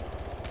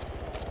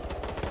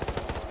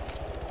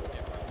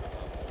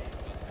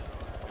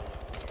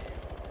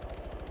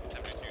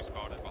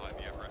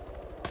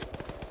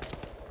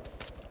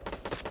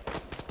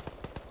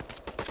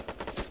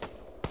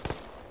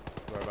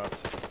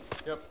 Whereabouts?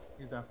 Yep,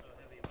 he's down.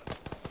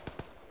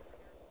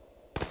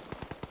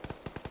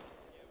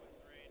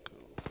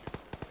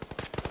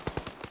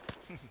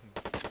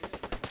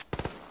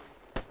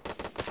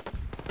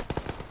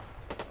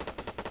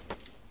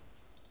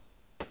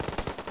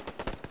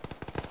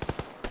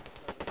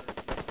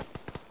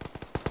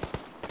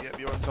 Yep,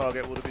 you're on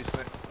target, Wildebeest,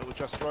 mate. That was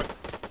just right.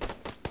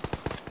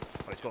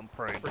 Oh, he's gone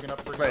prone. Bring it up,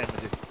 He's bring playing it up.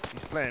 with you.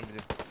 He's playing with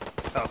you.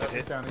 Oh, good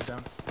hit. He's down, he's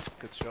down.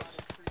 Good shots.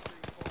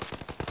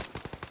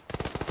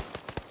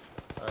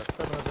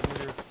 700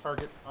 meters,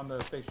 target on the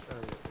station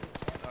area.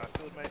 Alright,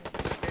 good, mate.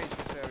 Engage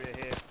this area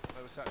here.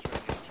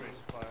 Oversaturating the trace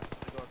of fire.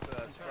 We got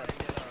spread.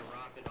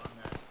 Rocket on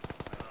that.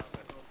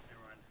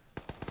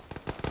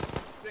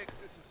 6,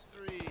 this is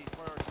 3.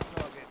 Priority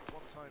target.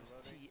 1 times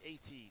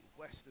T80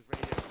 west of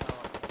radio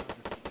tower.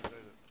 100 meters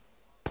over.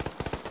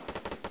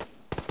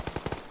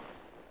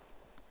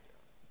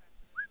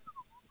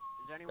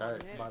 Is anyone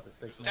Guy hit? by the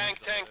station. Tank.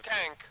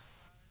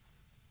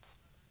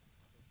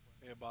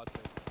 Yeah, bot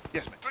tank.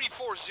 Yes, mate.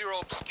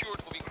 340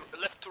 obscured, moving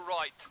left to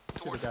right See the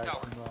towards the guy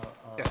tower. from,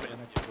 Yes, mate.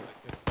 next to it.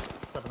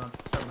 700.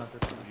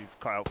 You've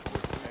cut out.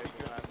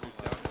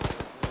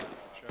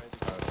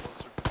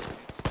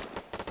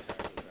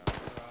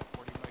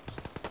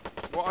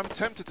 Well, I'm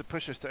tempted to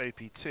push us to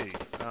APT,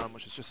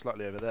 which is just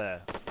slightly over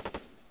there.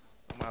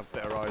 I might have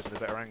better eyes and a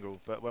better angle,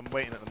 but I'm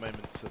waiting at the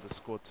moment for the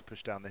squad to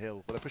push down the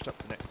hill. Well, they pushed up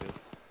to the next hill.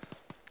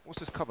 What's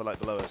this cover like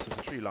below us? There's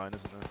a tree line,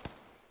 isn't there?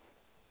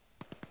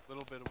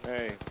 Little bit of.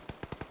 Hey.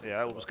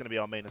 Yeah, that was going to be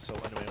our main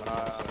assault anyway.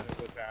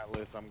 With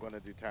Atlas, I'm going to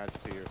detach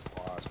to your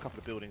squad. There's a couple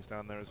of buildings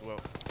down there as well.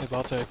 Hey,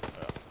 Bartek.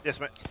 Yes,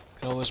 mate.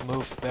 Can always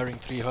move bearing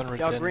 300.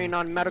 Y'all then, green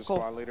on medical?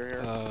 Squad leader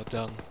here.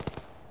 Done.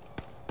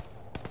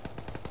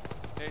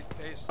 Hey,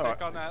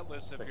 stick on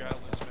Atlas if you're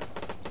Atlas, man.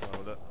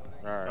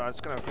 Alright. It's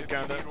going to have a quick If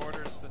you gander. need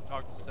orders, then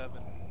talk to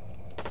 7.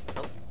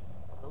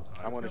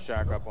 I'm going to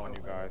shack up on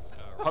you guys.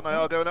 Hunt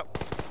IR going up.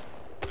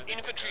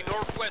 Infantry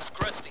northwest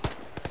cresting.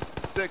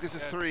 6, this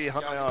is 3.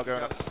 Hunt IR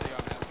going up. Stay on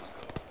Atlas,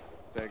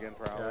 though. Say again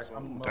for Atlas.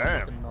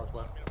 Damn. Looking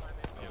northwest. That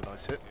was a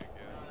nice hit.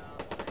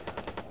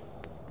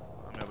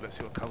 Let me have a look,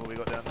 see what cover we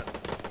got down there.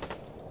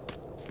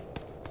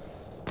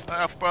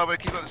 Alpha Bravo,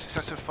 keep up the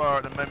successive fire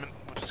at the moment.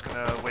 We're just going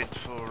to wait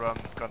for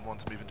gun 1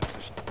 to move into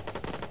position.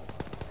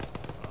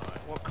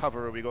 Alright, what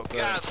cover have we got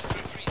going? Gas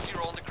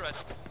 330 on the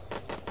crest.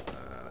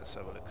 Let's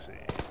have a look, see.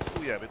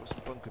 Oh yeah, we've got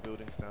some bunker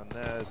buildings down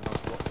there. There's a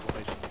nice rock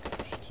formation we can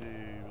push to.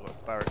 We've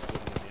got barracks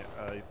building in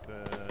the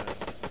open.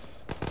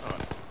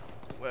 Alright,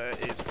 where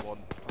is 1?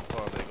 How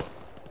far have they got?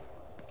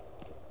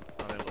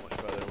 Oh, they've got much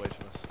further away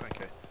from us.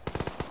 Okay.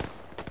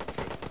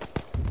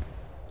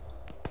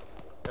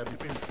 Yeah,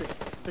 between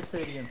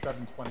 680 and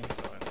 720.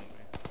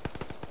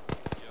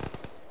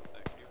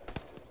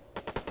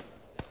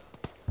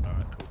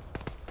 Alright, cool.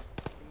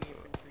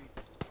 Infantry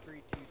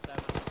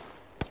 327.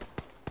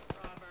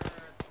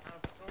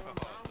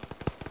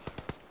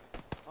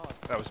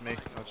 That was me.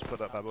 I'll just put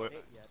that bad boy.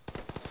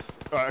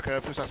 Right, okay,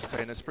 I've just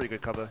ascertained. It's pretty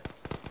good cover.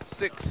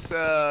 6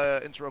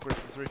 interrogator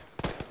from 3.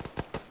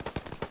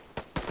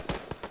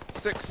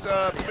 6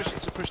 permission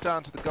to push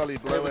down to the gully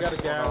below us.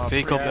 On our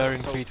Vehicle pre-air bearing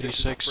assault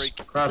 336. break.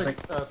 Crossing.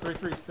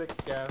 336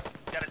 gas.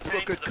 We've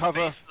got good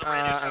cover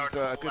and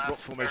a good rock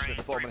formation at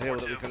the bottom of the hill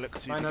that we can look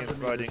to begin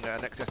providing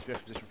next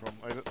SPF position from.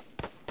 Over.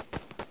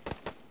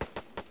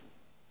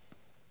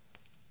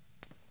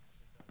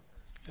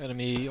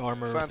 Enemy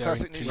armor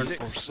Fantastic bearing news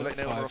 6. We'll let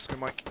you know when we're off 345. screen,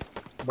 Mike.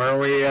 Where are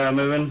we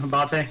moving,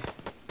 Abate?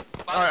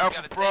 Alright,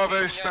 Alpha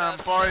Bravo,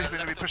 stand by. We're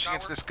going to be pushing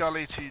into this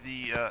gully to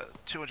the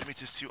 200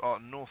 meters to our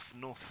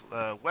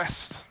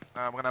north-northwest.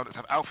 We're going to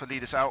have Alpha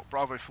lead us out,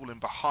 Bravo falling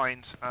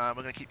behind. We're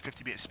going to keep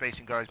 50 meter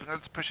spacing, guys. We're going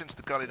to push into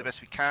the gully the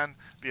best we can.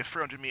 Be a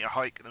 300 meter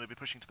hike, and then we'll be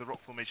pushing to the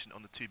rock formation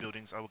on the 2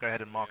 buildings. I will go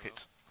ahead and mark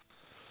it.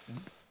 Hey,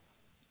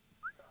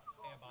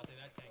 Abate,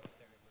 that tank is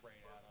staring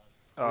right at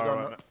us.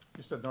 Alright.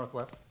 You said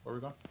northwest. Where are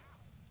we going?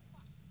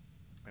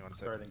 Hang on a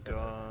Sorry, I second. didn't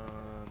catch that.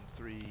 Gone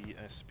 3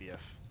 SBF.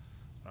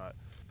 Right.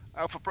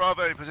 Alpha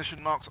Bravo,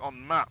 position marked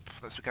on map.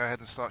 Let's go ahead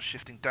and start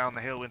shifting down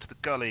the hill into the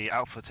gully.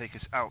 Alpha, take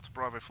us out.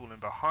 Bravo falling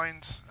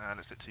behind. And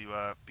let's look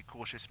to be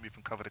cautious, move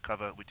from cover to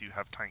cover. We do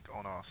have tank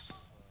on us.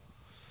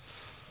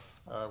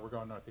 We're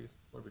going northeast.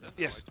 What are we doing?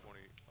 Yes.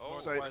 Oh,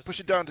 So push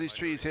it down to these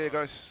trees here,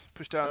 guys.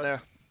 Push down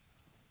there.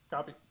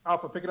 Copy.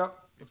 Alpha, pick it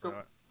up. Let's go.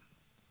 Right.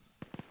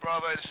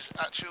 Bravo, this is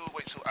actual.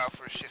 Wait till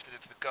Alpha is shifted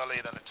into the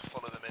gully, then let's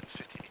follow them in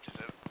 50 meters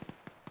out.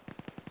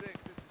 6,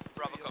 this is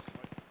Bravo, copy.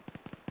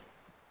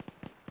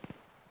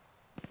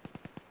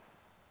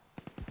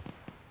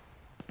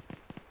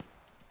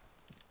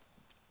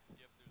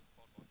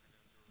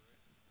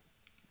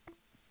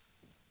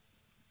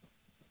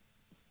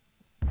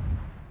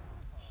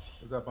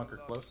 Is that bunker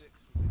close?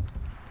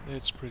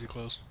 It's pretty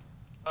close.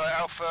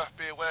 Alpha,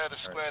 be aware the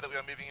square that we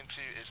are moving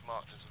into is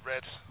marked as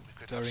red. We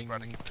could have Bearing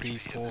sporadic 3,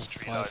 activity in 4, this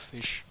tree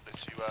 5-ish. line.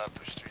 Let's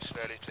push through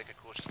slowly, take it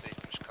cautiously,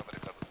 push cover to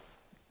cover.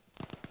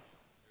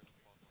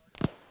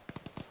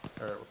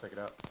 Alright, we'll take it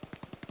out.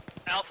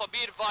 Alpha,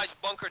 be advised,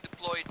 bunker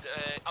deployed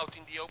out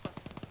in the open.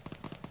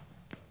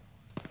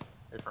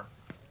 Hey, firm.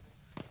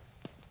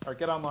 Alright,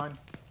 get online.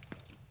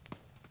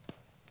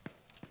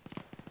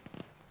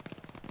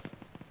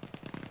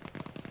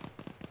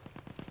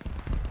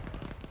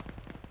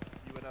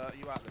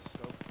 You Atlas,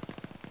 go.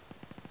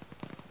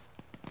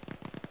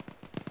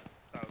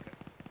 Oh, okay.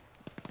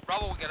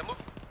 Bravo, we gotta move.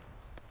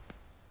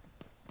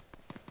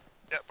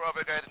 Yeah,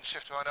 Bravo, go ahead and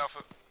shift behind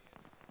Alpha.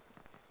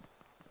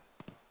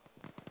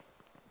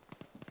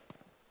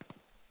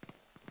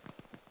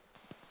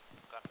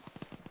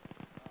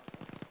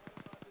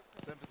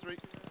 Send for 3.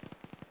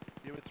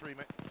 You with 3,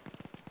 mate.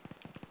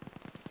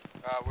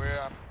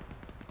 We're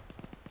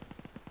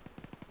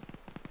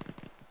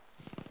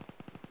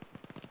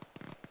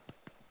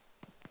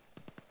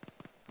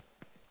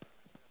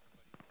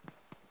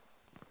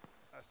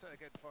Say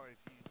again, fire if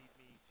you need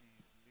me to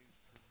move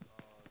from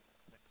our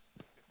next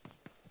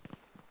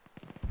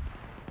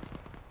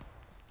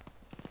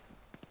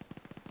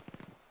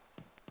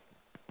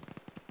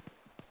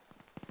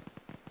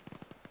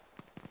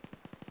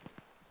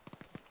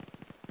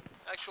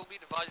Actual be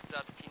divided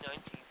that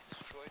P90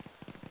 destroyed.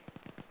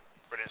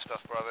 brilliant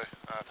stuff, Bravo.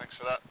 Thanks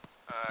for that.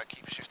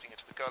 Keep shifting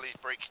into the gully.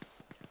 Break.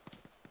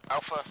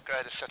 Alpha, go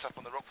ahead and set up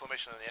on the rock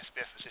formation on the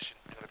SBF position.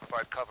 You're going to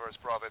provide cover as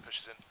Bravo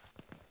pushes in.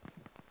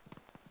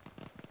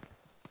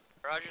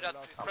 Roger that,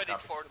 ready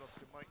for it.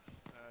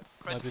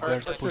 Might be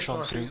better to push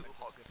on through.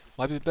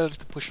 Might be better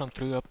to push on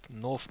through up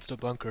north to the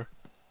bunker.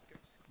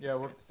 Yeah,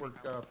 we're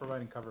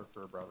providing cover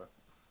for Bravo.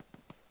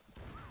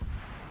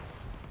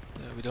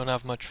 Yeah, we don't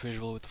have much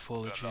visual with the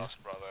foliage here.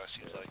 Bravo,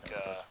 seems like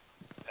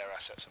their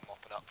assets are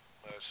mopping up.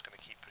 We're just going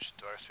to keep pushing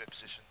to our SBF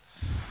position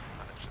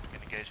and then just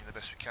begin engaging the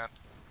best we can.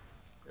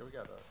 Yeah, we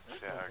got that.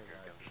 Yeah, I agree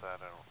against that.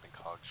 I don't think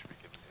Hog should be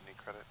given any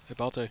credit. Hey,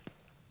 Balte.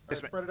 Right,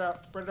 spread it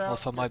out, spread it out.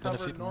 Alpha might Cover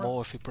benefit north,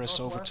 more if you press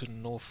over northwest. to the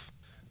north.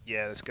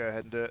 Yeah, let's go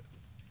ahead and do it.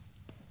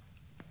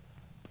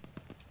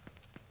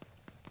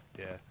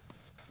 Yeah.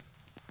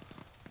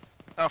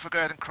 Alpha, go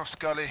ahead and cross the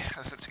gully.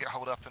 Let's look to get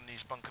hold up in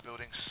these bunker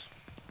buildings.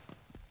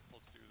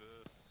 Let's do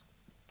this.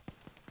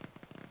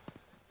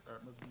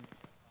 Alright, moving.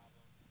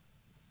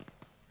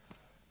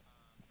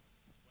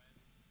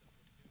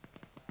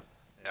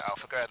 Yeah,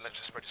 Alpha, go ahead and let's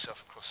just spread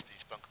yourself across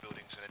these bunker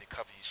buildings and any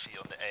cover you see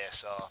on the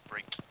ASR,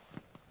 break.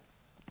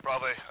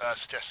 Bravo,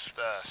 suggest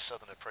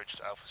southern approach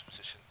to Alpha's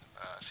position.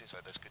 Seems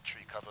like there's good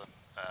tree cover,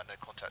 no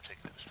contact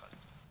taken at this time.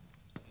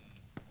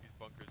 These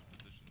bunkers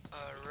positions.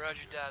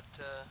 Roger that,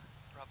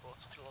 Bravo,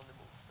 still on the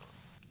move.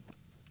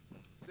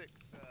 6, sit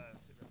around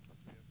front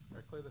of you.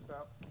 Alright, clear this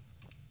out.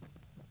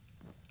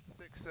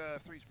 6,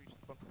 3's reached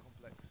the bunker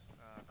complex.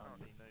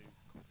 Currently no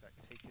contact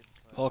taken.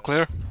 All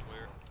clear?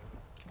 Clear.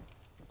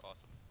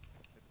 Awesome.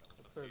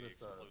 Let's clear this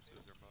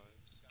Explosives are mine.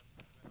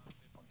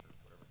 bunker,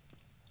 whatever.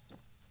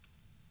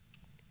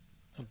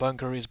 The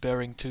bunker is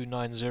bearing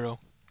 290. Good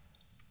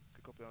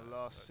copy on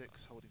last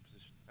 6, holding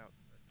position. Out.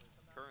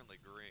 Currently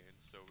green,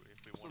 so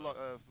if we What's the want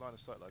to line of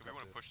sight like? if we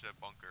want to push that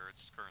bunker,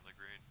 it's currently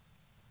green.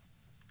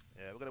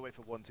 Yeah, we're going to wait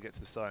for 1 to get to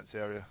the science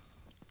area.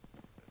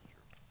 That's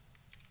true.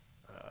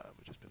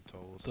 We've just been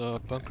told. The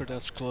bunker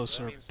that's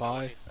closer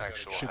by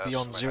should be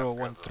on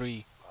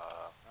 013.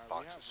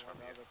 Boxes from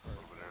you.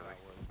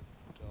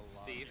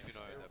 Steve, you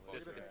know,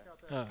 this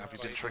Have you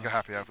been trigger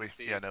happy, have we?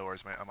 Yeah, no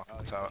worries, mate. I'm up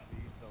on the tower.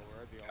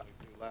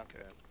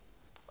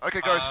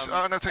 Okay, guys,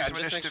 I'm going to take some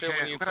initiative here.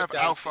 We're going to have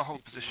Alpha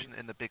hold position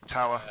in the big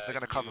tower. They're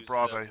going to cover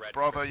Bravo.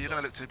 Bravo, you're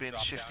going to look to be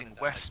shifting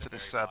west to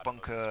this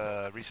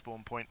bunker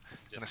respawn point.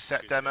 You're going to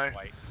set demo,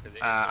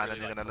 and then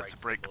you're going to look to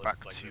break back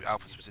to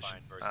Alpha's position.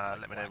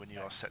 Let me know when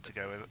you are set to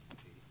go with it.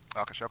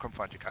 Okay, I'll come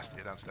find you, Castor.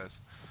 You're downstairs.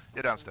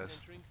 You're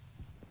downstairs.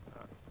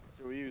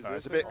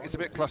 It's a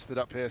bit clustered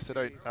up here, so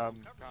don't yeah,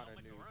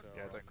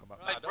 don't come up.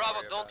 Right,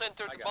 Bravo, don't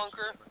enter the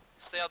bunker.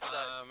 Stay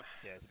outside.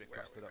 Yeah, it's a bit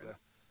clustered up there.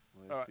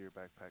 Let me Alright. see your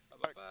backpack.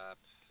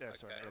 Yeah,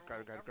 sorry, yeah, go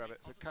ahead and grab it.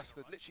 So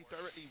Castor, literally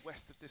directly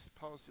west of this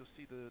pass, you'll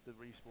see the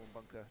respawn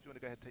bunker. If you want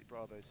to go ahead and take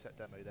Bravo, set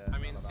demo there. I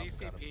mean, I'll allow them.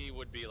 CCP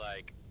would be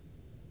like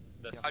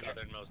the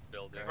southernmost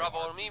building. Bravo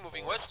on me,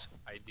 moving west.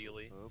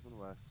 Ideally. Moving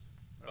west.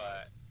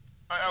 But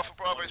Alright, Alpha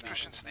Bravo is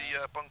pushing to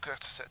the bunker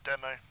to set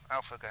demo.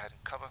 Alpha, go ahead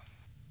and cover.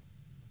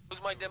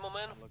 Who's my demo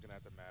man? I'm looking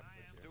at the map.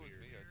 If it was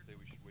me, I'd say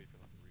we should wait for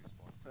them to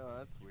respawn. Oh,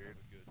 that's weird.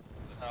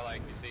 so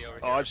like you see over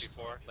Oh, here I just-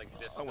 before, like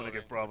this. I wanna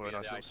building give Bravo would a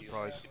be nice the little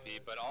ideal surprise. CCP,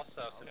 but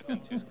also since Gun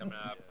 2's coming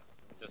up,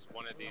 just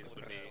one of these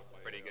would be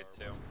pretty good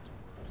too,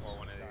 or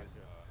one of these.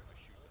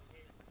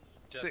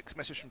 Just 6,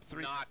 message from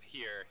 3. Not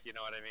here, you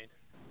know what I mean?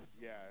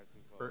 Yeah, it's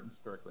enclosed. Burton's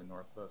directly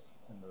north of us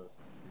in the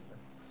trees there.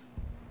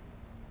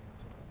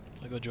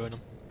 I go join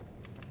them.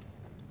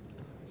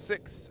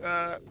 6,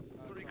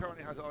 3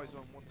 currently has eyes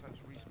on 1 times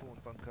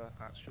respawn bunker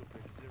at short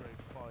break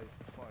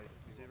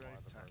 0550.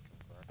 Tack.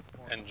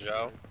 And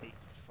Joe?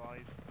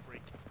 85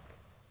 break.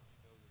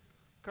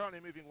 Currently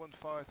moving 1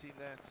 fire team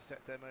there to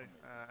set demo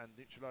and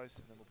neutralise,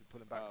 and then we'll be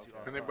pulling back to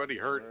our. Anybody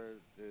hurt? Where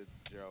did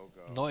Joe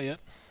go? Not yet.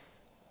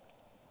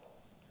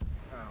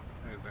 Oh,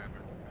 there's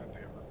Xander. God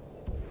damn it.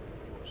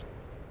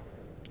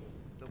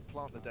 They'll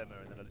plant the demo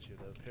and then literally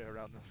they'll appear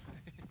around them.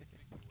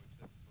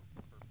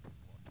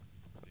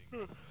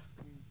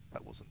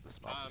 That wasn't the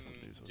smartest of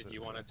moves, was Did it?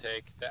 you want to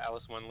take the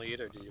Alice 1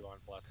 lead, or do you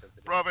want Velasquez to do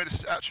it? Bravo, this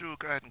is actual.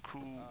 Go ahead and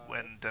call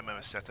when demo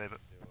is set over.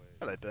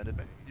 Hello, Bernard,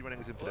 mate. You running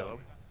as infidel?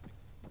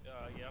 Yeah,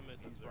 I'm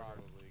He's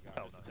probably got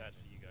Oh, it. nice. attached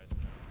to you guys.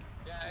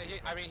 Yeah,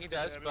 I mean he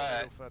does, Yeah, we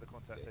have but no further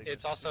contact taken.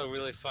 it's also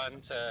really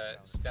fun to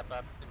step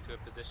up into a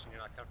position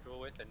you're not comfortable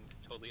with and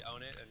totally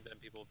own it, and then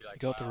people will be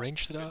like, You got the wow,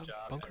 range to good that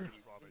job, bunker? and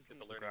you get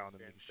the learning ground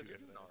and experience, then 'cause you're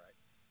shoot doing it. all right.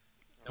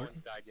 No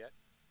one's died yet,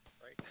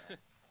 right?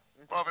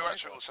 Bravo,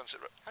 actual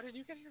sunset. How did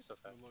you get here so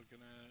fast? I'm looking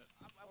at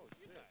Oh,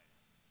 shit.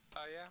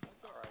 Oh yeah,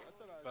 all right.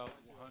 about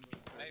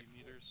 130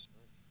 meters.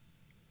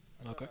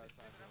 Okay.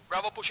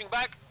 Bravo pushing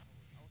back.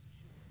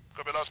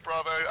 Copy last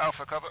Bravo,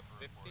 Alpha cover.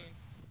 15,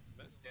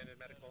 standard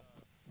medical.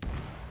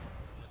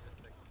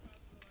 Logistics.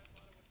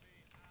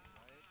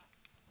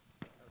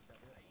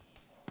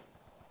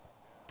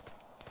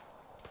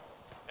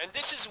 And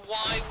this is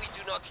why we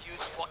do not use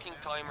fucking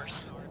timers.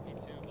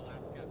 RP2,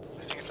 Velasquez. I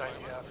think it's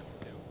ICF.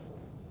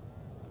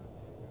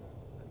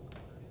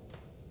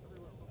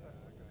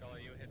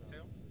 Scully, you hit 2?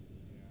 Okay.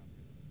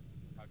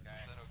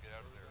 Then I'll get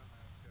out of there.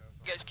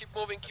 You guys keep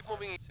moving, keep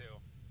moving. 2.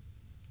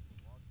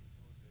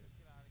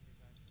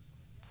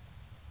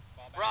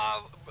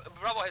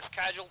 Bravo has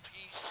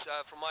casualties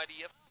from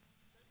IDF.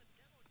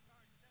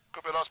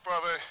 Copy last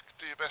Bravo.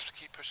 Do your best to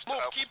keep pushing to Move,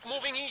 Alpha. keep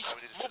moving east.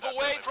 We need to Move set that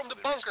away demo from the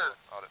before they bunker.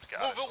 respawn. Oh, let's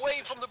get out of Move this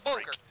away position. from the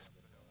bunker.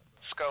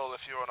 Skull,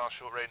 if you're on our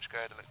short range, go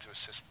ahead and look to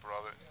assist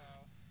Bravo.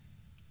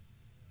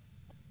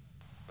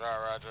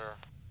 Roger.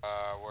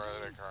 Where are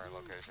their current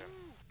location?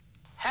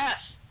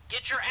 Hess,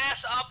 get your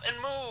ass up and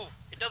move.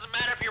 It doesn't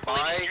matter if you're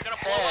bleeding. My You're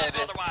gonna blow up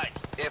head- otherwise.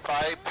 If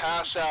I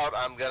pass out,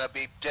 I'm gonna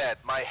be dead.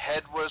 My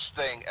head was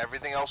thing.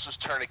 Everything else is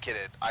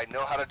tourniqueted. I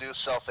know how to do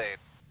self-aid.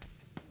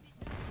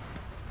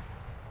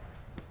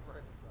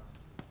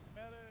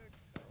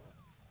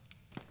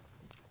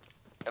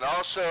 And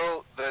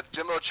also, the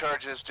demo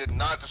charges did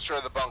not destroy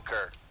the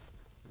bunker.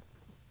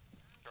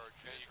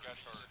 Yeah, you got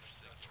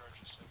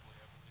charges simply,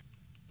 I believe.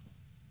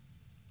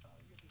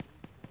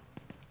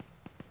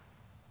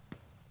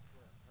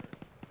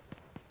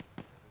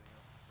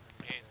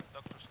 Hey,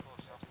 Dr. Skull,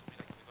 sounds to me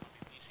like we're gonna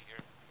be busy here.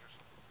 Here's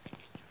some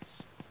injuries.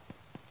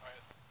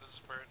 Alright, this is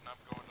Bert, and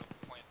I'm going to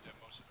plant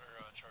demos, or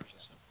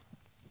charges.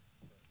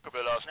 Copy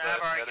last Nah,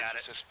 I've already Medics got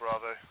it. assist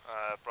Bravo.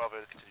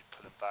 Bravo, continue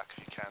pulling back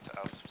if you can to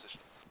Alpha's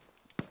position.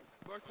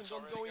 Burton,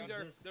 don't go in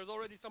there. There's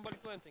already somebody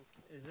planting.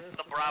 Is this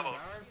the Bravo?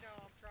 I'm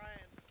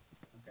trying.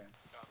 Okay.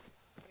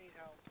 I need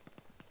help.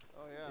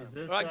 Oh yeah. Is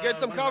this, Alright, get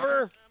some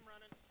cover. I'm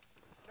running.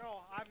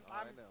 No, I'm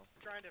know.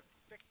 trying to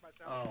fix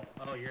myself.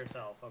 Oh,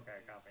 yourself.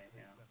 Okay, copy.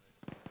 Yeah.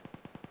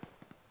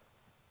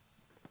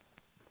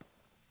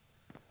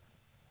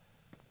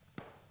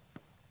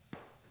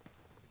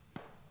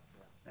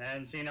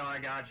 And Chino, I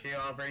got you.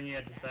 I'll bring you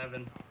at the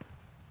 7.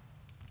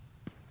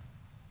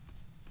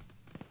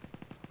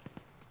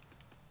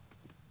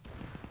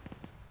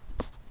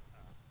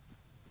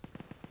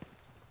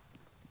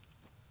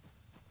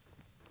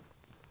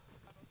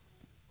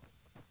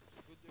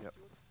 Yep.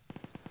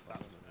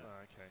 That's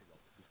okay.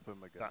 Just put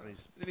my gun That down.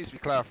 it needs to be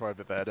clarified a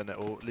bit better, doesn't it?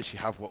 Or at least you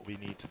have what we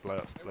need to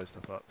blow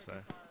stuff up. So.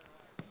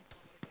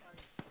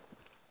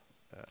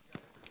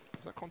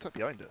 Is that contact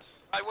behind us?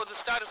 I was the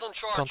status on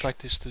charge.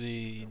 Contact is to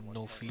the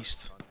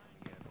northeast.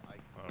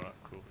 Alright,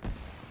 cool.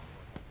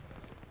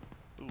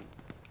 Ooh.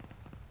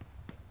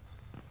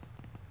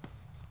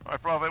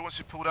 Alright, Bravo, once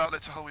you've pulled out,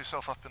 let's hold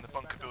yourself up in the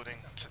bunker building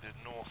to the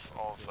north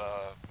of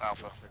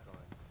Alpha. Check on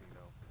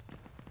Encino.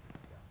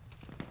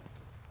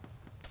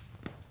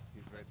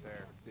 He's right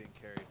there, being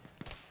carried.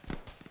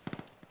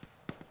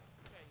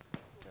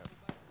 Yep,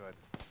 good.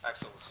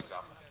 Excellent, this is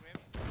Alpha.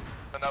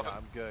 Another. Yeah,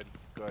 I'm good,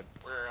 good.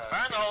 We're,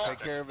 Take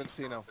care of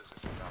Encino.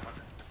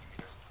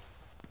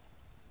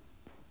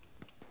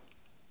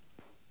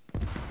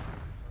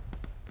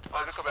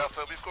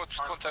 Alpha. We've got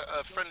contact,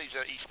 friendlies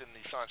east in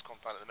the science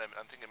compound at the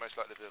moment. I'm thinking most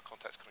likely the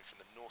contact's coming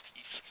from the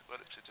northeast. Well,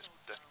 it's just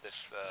this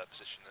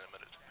position in a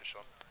minute to push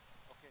on.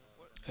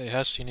 Hey,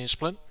 Hess, you need a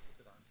splint?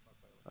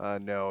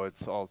 No,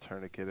 it's all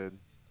tourniqueted.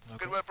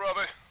 Okay. Good work,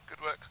 Bravo.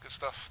 Good work. Good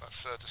stuff.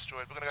 That's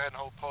destroyed. We're going to go ahead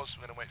and hold pause.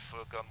 We're going to wait for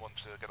gun 1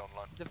 to get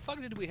online. The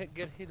fuck did we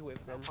get hit with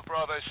then? For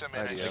Bravo, send me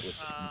an IDF.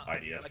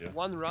 IDF, Like yeah.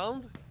 one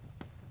round?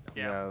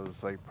 Yeah, it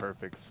was like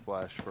perfect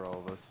splash for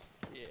all of us.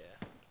 Yeah.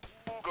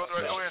 Got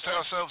to orientate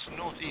ourselves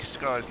northeast,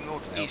 guys.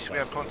 Northeast, we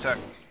have contact.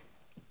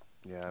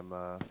 Yeah, I'm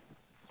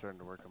starting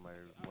to work on my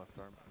left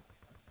arm.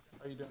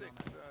 How you doing?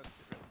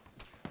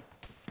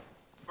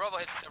 Bravo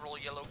has several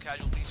yellow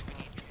casualties. We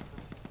need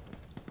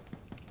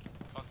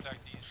contact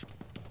these.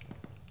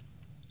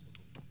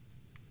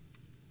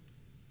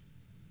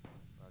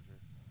 Roger.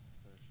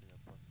 Finishing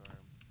up left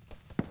arm.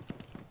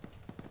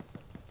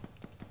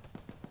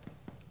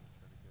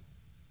 Tourniquets.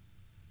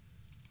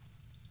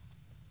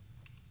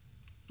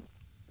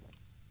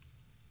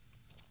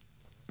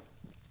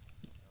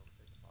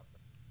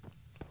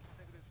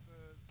 Negative,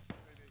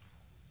 maybe.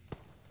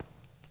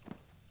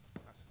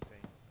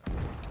 Ascertain.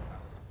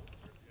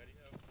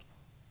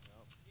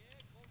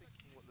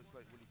 What looks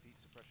like Willie Pete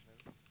suppression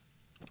over.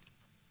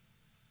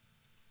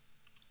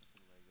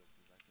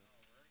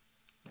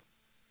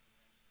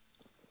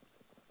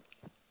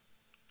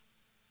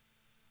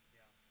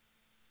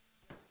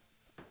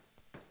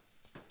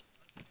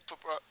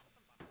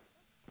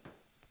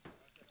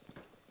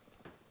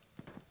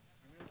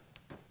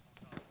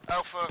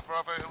 Alpha,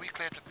 Bravo, are we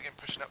clear to begin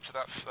pushing up to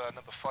that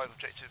number 5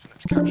 objective and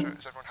to capture it?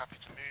 Is everyone happy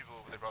to move,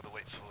 or would they rather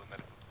wait for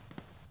medical?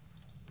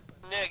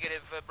 Negative.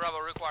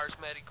 Bravo requires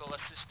medical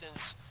assistance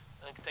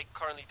and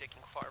currently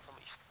taking fire from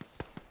east.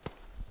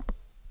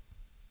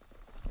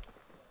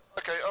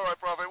 Okay, alright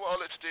Bravo, what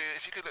I'll look to do,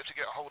 if you could look to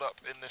get a hold up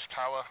in this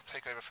tower,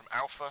 take over from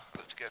Alpha,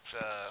 look to get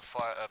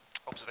fire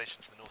observation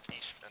to the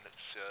northeast, and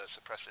let's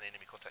suppress any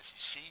enemy contacts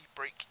you see,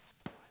 break.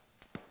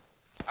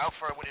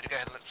 Alpha, I want you to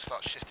go ahead and let's start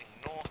shifting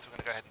north. We're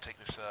going to go ahead and take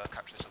this,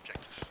 capture this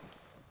objective.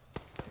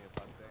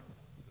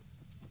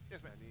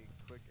 Yes, man. I need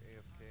quick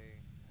AFK.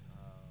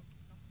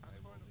 I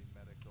will need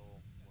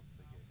medical once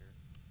they get here.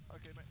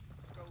 Okay, mate.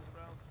 Skulls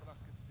around.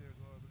 Velasquez is here as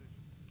well, I believe.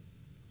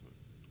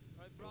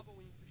 Alright, Bravo,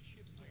 we need to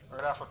shift.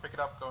 Alright, Alpha, pick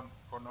it up, go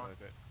north.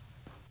 Okay.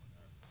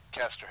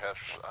 Caster has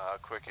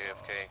quick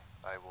AFK.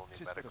 I will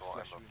need medical.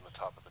 I'm up on the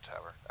top of the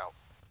tower. Out.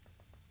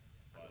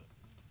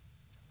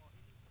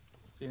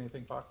 See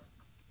anything, Fox?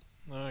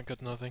 No, I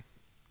got nothing.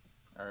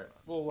 Alright,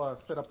 we'll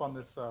sit up on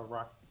this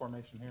rock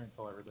formation here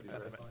until everybody's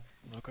ready.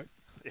 Okay.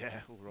 Yeah,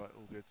 alright,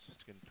 all good.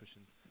 Just again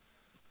pushing.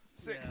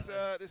 6,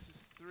 this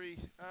is 3.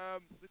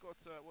 We've got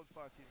one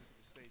fire team into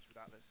the stage with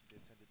Atlas to be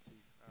attended to.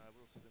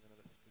 We're also going to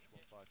look to push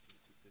one fire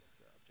team to this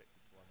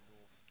objective to our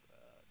north.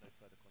 No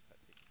further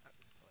contact taken at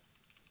this time.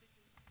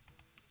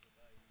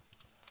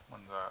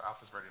 When the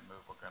Alpha's ready to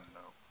move, we're going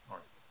north.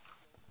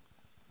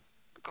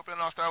 Copy on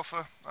last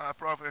Alpha.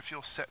 Bravo, if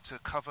you're set to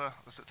cover,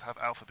 let's look to have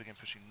Alpha begin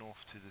pushing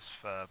north to this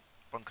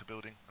bunker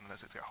building, and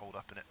let's look to get hold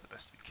up in it the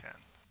best we can.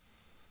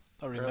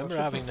 I remember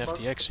having an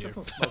FTX here. Get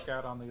some smoke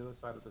out on the other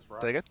side of this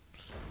rock. Say again?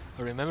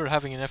 I remember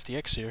having an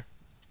FTX here.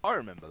 I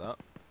remember that.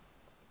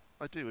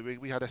 I do.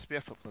 We had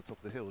SPF up on the top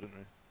of the hill, didn't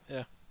we?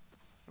 Yeah.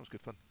 That was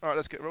good fun. Alright,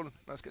 let's get rolling.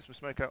 Let's get some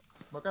smoke out.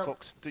 Smoke out.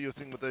 Fox, do your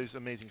thing with those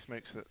amazing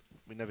smokes that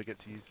we never get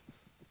to use.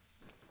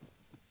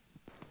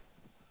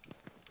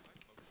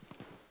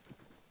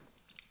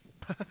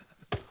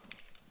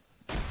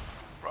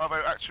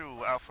 Bravo,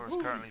 actual Alpha is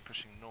currently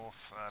pushing north.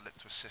 Look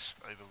to assist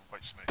over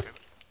white smoke. Over.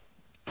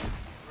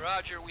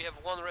 Roger, we have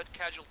one red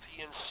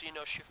casualty and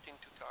Sino shifting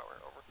to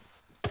tower. Over.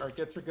 Alright,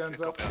 get your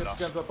guns up. Get your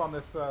guns up on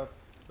this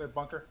that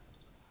bunker.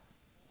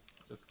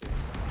 Just in case.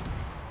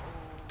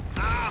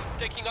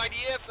 Taking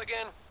IDF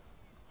again.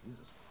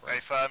 Jesus Hey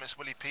firm, it's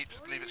Willie Pete.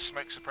 I believe it's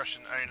smoke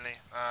suppression only.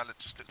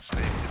 Let's just stay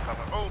to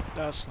cover. Oh!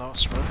 That's not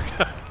smoke.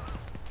 So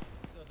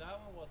that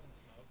one wasn't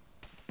smoke.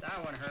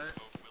 That one hurt.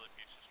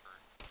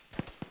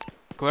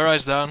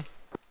 Guerra's down.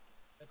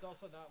 It's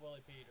also not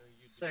Willie Pete or you.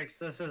 6,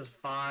 this is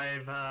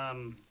 5.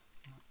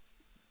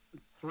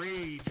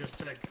 3 just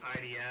took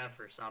IDF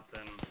or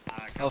something.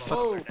 Alpha.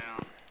 Are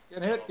down.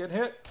 Get hit, get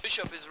hit.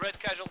 Bishop is red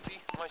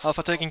casualty.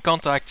 Alpha taking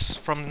contacts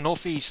from the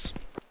northeast.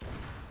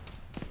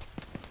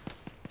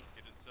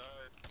 Get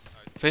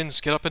inside. Vince,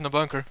 get up in the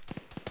bunker.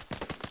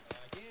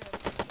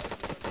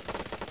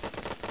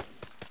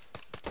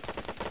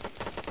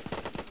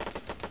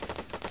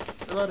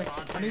 Reloading.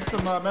 I need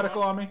some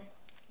medical on me.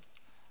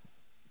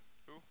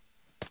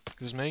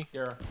 Who's me?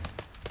 Gara.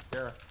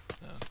 Gara.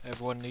 No,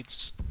 everyone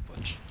needs a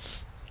bunch.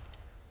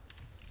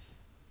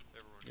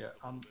 Yeah,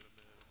 I'm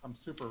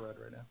super red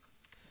right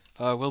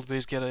now.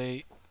 Wildebeest, get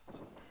a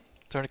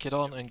tourniquet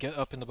on and get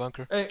up in the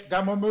bunker. Hey,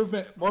 got more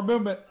movement. More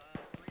movement.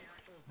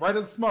 Right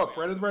of the smoke.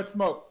 Right of the red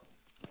smoke.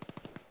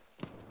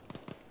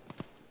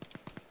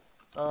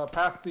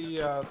 Past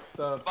the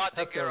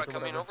Bot Gara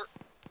coming over.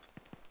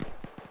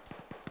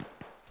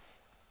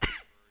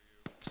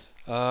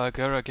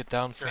 Gara, get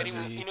down from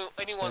Anyone the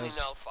in stairs.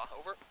 Alpha,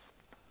 over.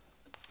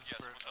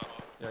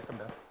 Yeah, come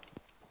down.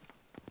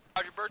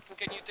 Burton,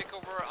 can you take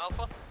over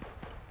Alpha? I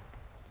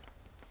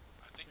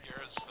think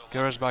Garrett's still.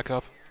 Garrett's back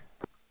up.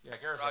 Yeah,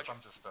 Garrett's up.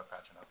 I'm just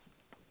patching up.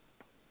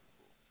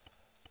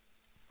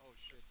 Oh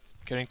shit.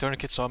 Getting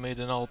tourniquets on me,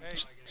 then I'll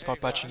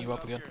start patching you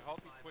up again. Here,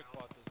 help me quick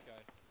plot this guy.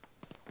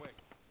 Quick.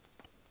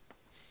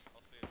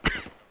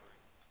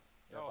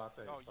 Yeah, No,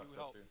 Bate no, is you fucked up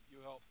help. too.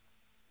 You help.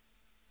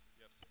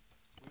 Yep.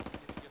 We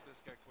need to get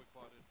this guy quick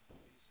plotted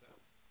ASAP.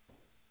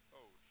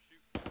 Oh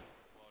shoot.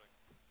 Plotting.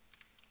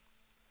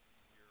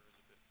 Here is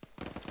a bit.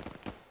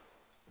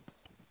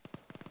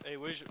 Hey,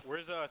 where's 3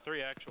 actual?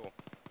 3 actual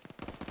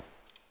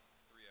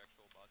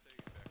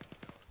Bate back in the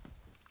tower.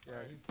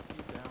 Yeah, he's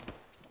down.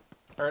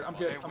 All right, I'm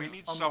good. Hey, we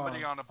need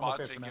somebody on a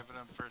Bate giving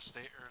him first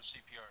aid or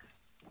CPR.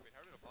 Wait,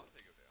 how did a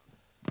Bate go down?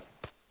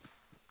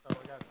 Oh,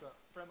 we got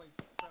friendlies.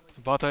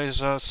 Bata is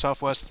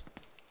southwest.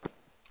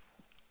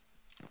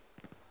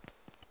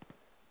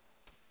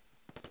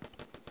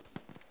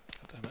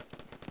 God damn it.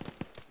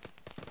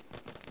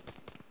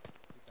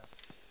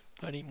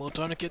 I need more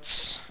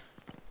tourniquets.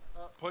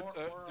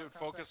 Dude,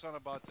 focus on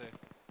Abate.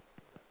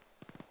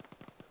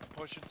 I'm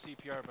pushing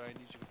CPR, but I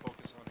need you to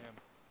focus on him.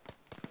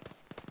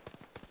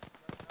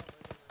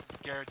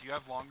 Garrett, do you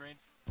have long range?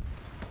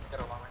 Got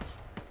a long range.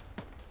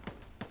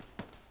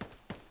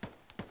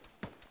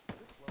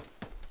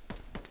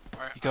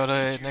 Alright, You got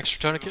an extra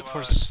tourniquet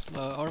for his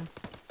arm?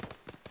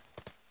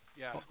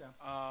 Yeah.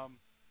 I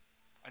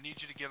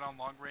need you to get on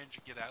long range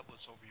and get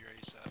Atlas over here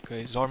ASAP.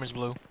 Okay, his arm is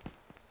blue.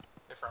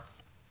 Different.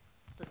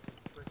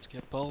 Let's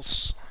get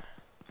pulse.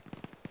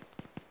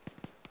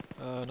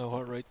 No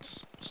heart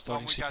rate.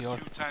 Starting we CPR. got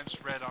 2 times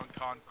red on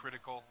con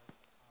critical.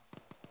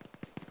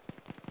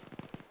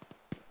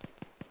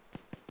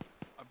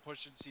 I'm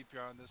pushing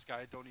CPR on this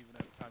guy. I don't even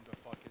have time to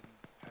fucking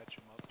patch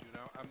him up, dude.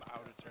 I'm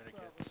out of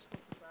tourniquets.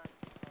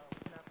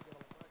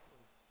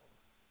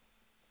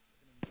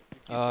 You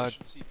keep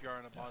pushing CPR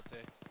on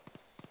Abate.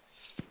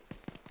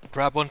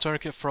 Grab one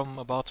tourniquet from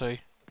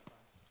Abate.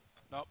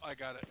 Nope, I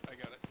got it.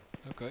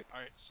 Okay. All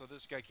right, so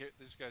this guy's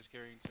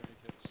carrying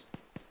tourniquets.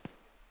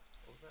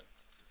 What was that?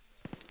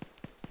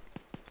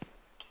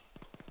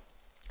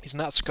 Isn't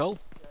that Skull?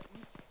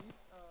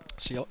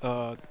 See,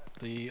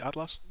 the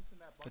Atlas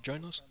that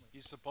joined us?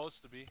 He's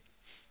supposed to be.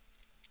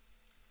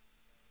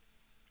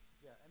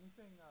 Yeah,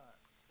 anything,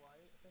 well, I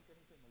think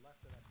anything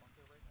left of that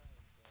bunker right now is,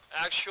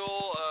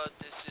 Actual,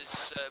 this is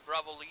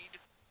Bravo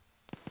lead.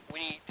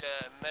 We need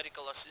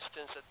medical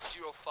assistance at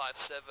 057,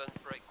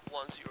 break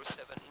 107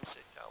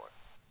 inside tower.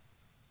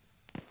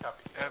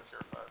 Copy, 005.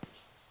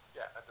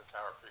 Yeah, at the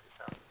tower, previous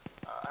tower.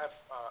 I have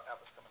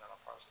Atlas coming in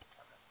on Parcel.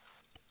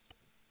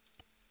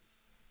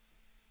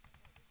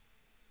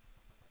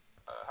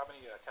 How many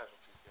casualties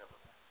do you have over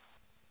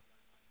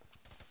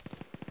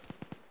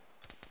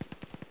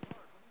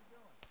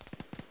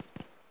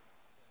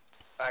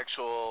there?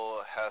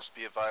 Actual has to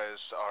be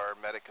advised, our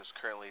medic is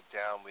currently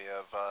down. We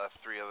have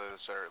 3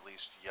 others that are at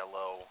least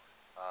yellow.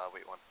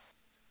 Wait one.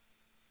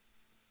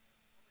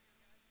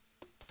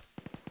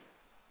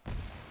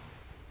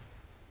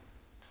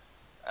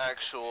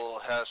 Actual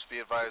has to be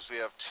advised, we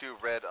have 2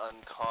 red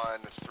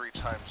uncon, 3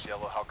 times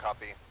yellow. How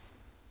copy?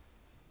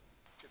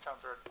 2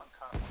 times red,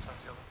 uncon, 1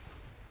 times yellow.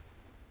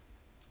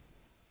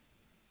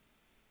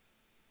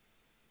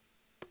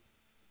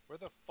 Where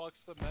the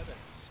fuck's the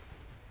medics?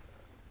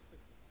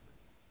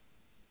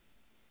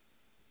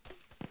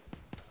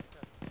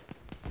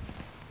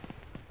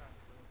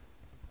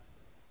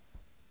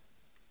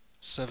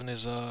 7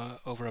 is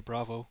over at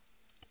Bravo.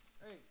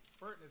 Hey,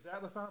 Burton, is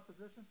Atlas on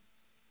position?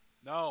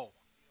 No.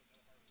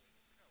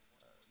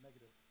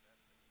 Negative.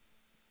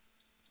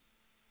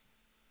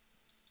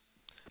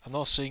 I'm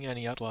not seeing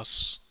any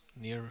Atlas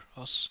near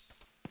us.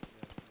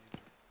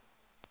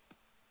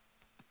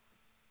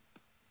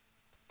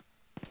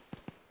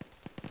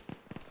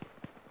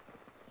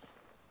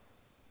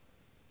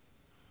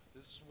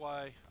 This is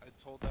why I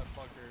told that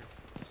fucker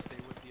to stay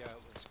with the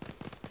Atlas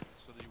group,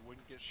 so that he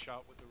wouldn't get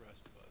shot with the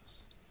rest of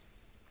us.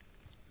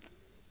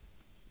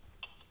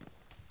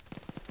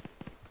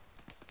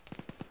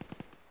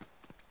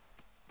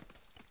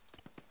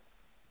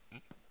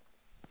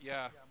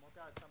 Yeah,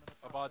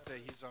 Abate,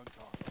 he's on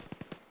call.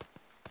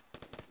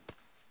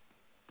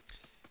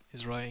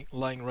 He's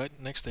lying right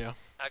next to you.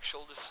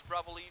 Actual, this is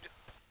Bravo lead.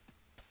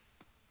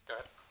 Go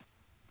ahead.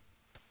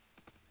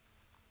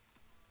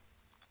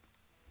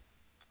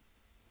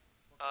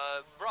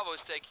 Bravo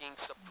is taking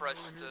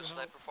suppressed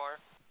sniper fire.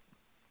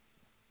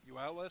 You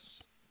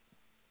Atlas?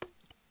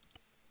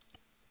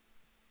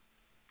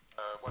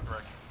 One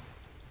direction.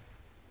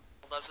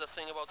 That's the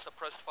thing about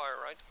suppressed fire,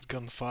 right?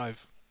 Gun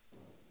 5.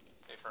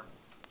 Affirm.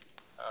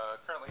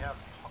 Currently have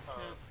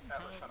Atlas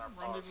on our pause.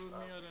 Rendezvous with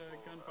me at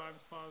gun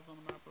 5's pause on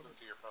the map of it.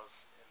 To your pose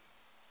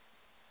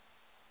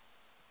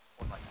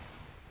in 1 mic.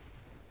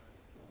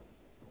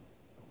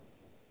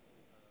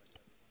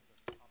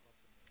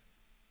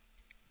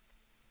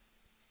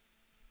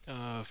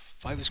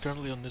 5 is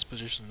currently on this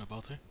position,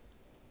 Abate.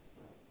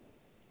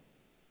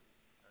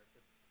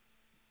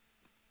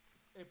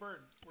 Hey, Bird,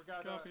 we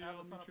got Copy, Atlas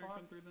I'll on make a sure you pause.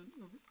 come through then.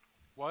 Over.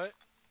 What?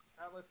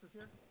 Atlas is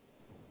here.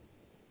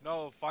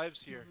 No,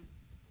 5's here.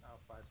 Oh,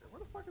 5's here. Where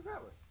the fuck is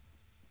Atlas?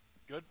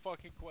 Good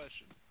fucking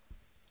question.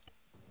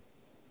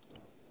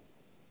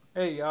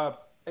 Hey,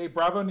 hey,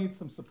 Bravo needs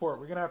some support.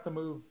 We're gonna have to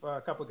move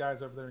a couple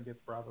guys over there and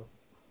get Bravo.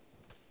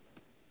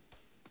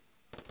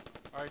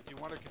 Alright, do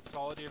you want to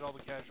consolidate all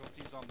the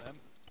casualties on them?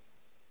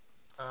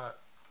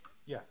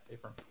 Yeah,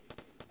 A-firm.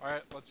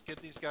 Alright, let's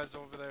get these guys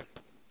over there.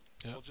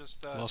 Yeah. We'll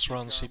just, last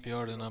round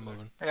CPR, then I'm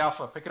moving. Hey,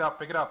 Alpha, pick it up,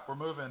 pick it up. We're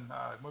moving,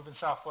 moving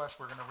southwest.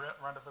 We're gonna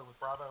rendezvous with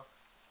Bravo,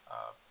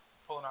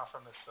 pulling off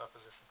from this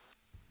position.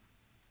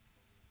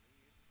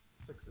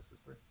 6, this is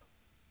 3.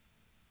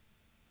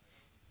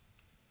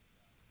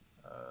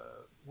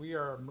 We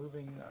are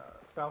moving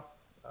south,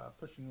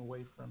 pushing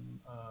away from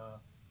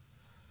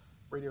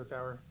radio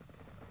tower,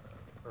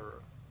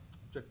 or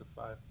objective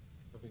 5,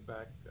 moving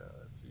back to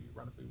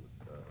rendezvous with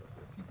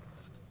the team.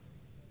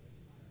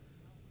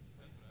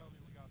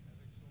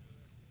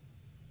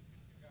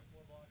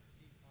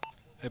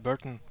 Hey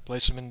Burton,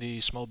 place him in the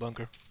small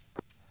bunker.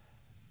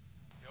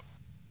 Yep.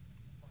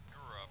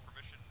 Your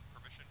permission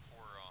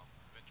for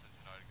Vengeance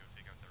and I to go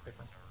take out that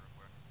radio tower real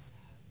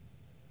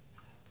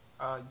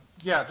quick.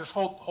 Yeah, just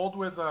hold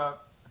with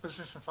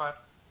position 5.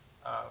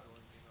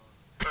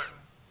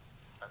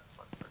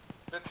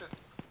 Vincent.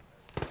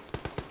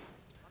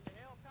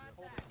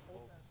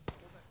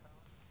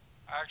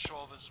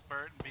 Actual, this is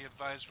Burton. Be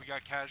advised, we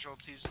got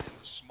casualties in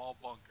the small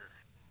bunker.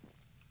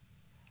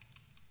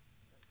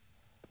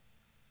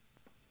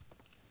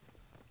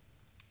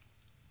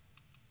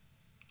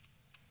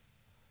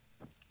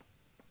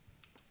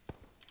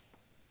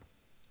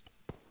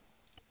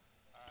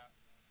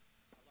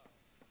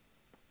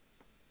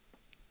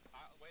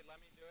 Wait,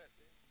 let me do it.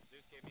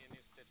 Zeus gave me a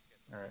new stitch kit.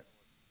 All right.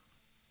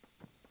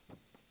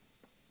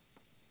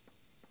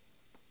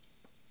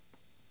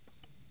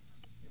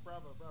 Hey,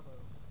 Bravo, Bravo.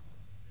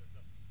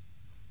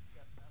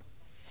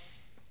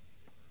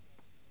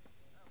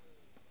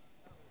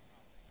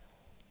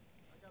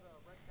 I got a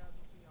red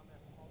casualty on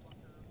that small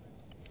bunker.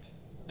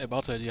 Hey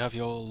Bate, do you have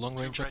your long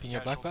range up in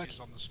your backpack?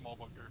 On the small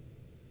bunker.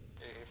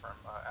 A-firm,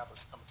 Atlas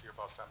coming to your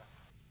boss center.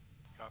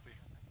 Copy.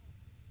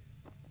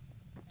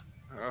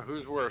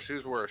 Who's worse?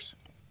 Who's worse?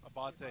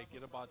 Abate,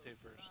 get Abate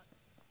first.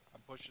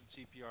 I'm pushing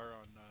CPR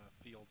on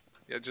field.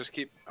 Yeah, just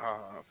keep.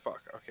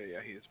 Fuck. Okay,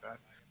 yeah, he is bad.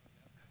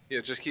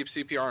 Yeah, just keep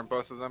CPR on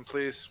both of them,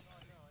 please.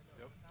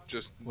 Yep.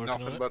 Just Working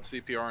nothing but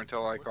CPR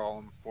until I call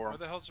them for Where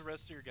them. the hell's the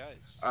rest of your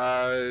guys?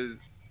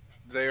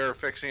 They are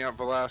fixing up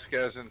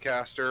Velasquez and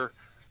Castor.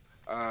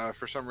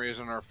 For some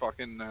reason, our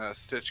fucking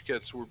stitch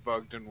kits were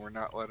bugged and were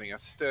not letting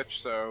us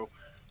stitch, so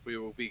we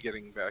will be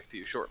getting back to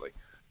you shortly.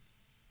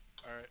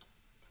 Alright.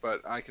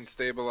 But I can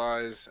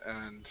stabilize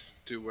and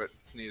do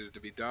what's needed to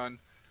be done.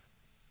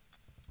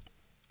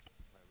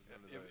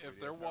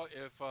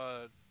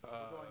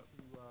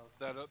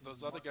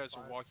 Those other guys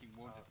are walking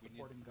wounded, we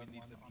need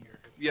them here.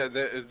 Yeah,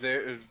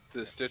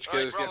 the stitch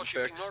kit is getting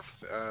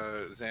fixed.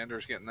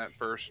 Xander's getting that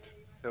first.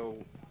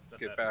 He'll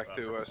get back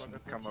to us and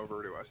come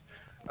over to us.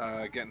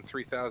 Getting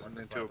 3,000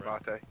 into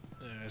Abate.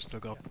 Yeah, I still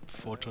got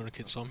 4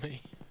 tourniquets on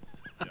me.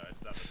 Yeah, it's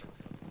that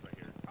right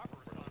here.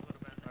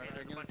 Alright,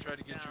 I'm gonna try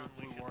to get you a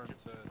blue worm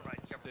to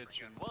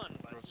stitch and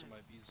throw some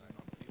IVs in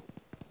on the field.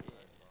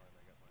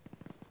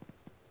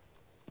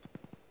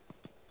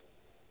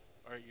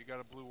 Alright, you got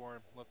a blue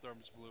worm. Left arm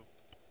is blue.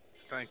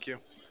 Thank you.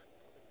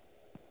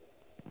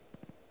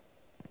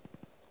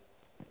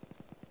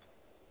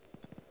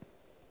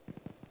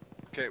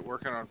 Okay,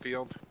 working on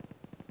field.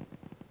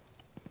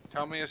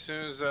 Tell me as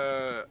soon as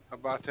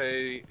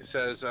Abate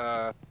says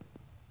a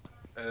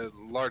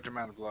large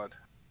amount of blood.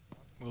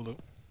 Will do.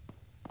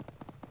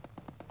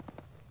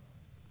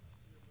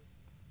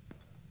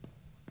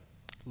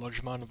 Large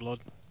amount of blood.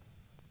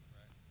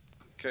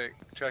 Okay,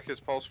 check his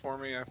pulse for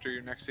me after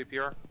your next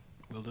CPR.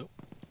 Will do.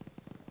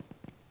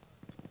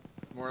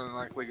 More than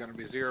likely going to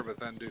be 0, but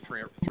then do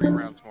three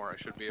rounds more. I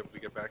should be able to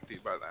get back to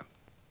you by then.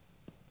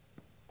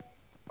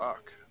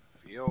 Fuck.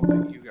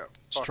 Field, you got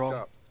fucked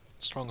up.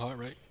 Strong heart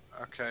rate.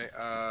 Okay,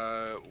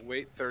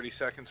 wait 30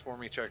 seconds for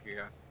me, check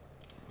again.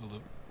 Will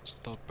do.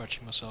 Start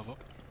patching myself up.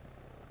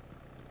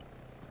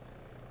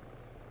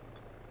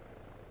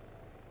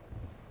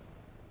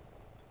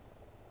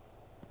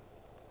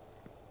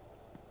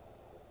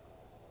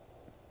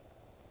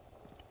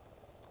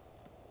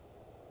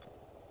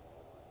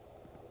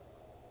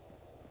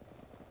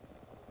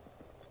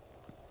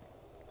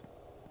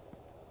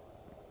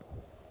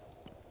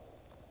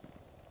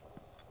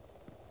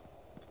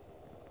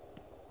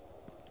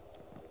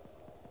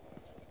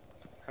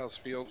 How's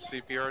field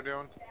CPR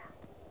doing?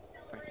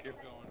 Thank you.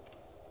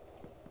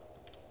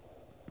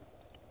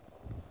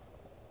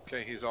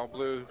 Okay, he's all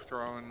blue,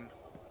 throwing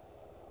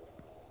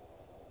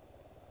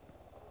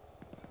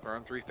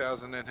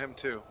 3,000 in him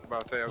too.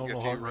 Abate, I'll get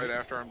to you right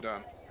after I'm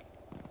done.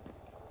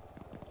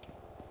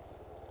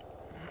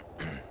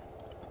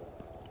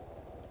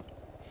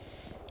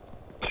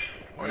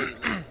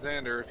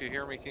 Xander, if you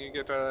hear me, can you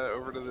get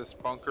over to this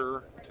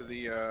bunker to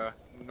the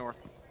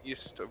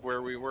northeast of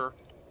where we were?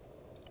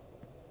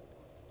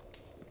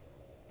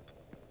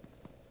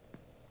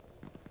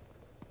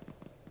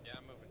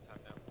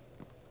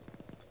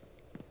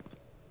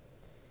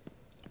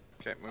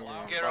 Okay, moving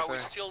on. Gera, we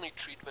still need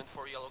treatment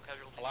for yellow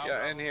casualties.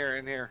 Yeah, in here,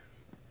 in here.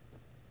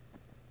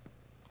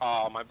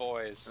 Oh, my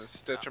boys.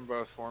 Stitch them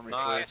both for me,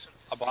 Not please.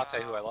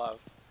 Abate, who I love.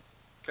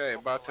 Okay,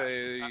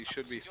 Abate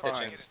should be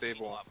fine,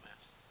 stable.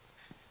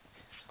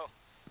 Oh,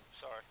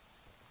 sorry.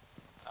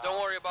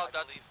 Don't worry about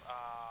that.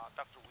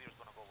 Dr. Weir's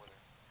gonna go over there.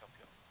 Help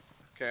you.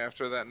 Okay,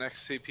 after that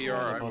next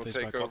CPR, I will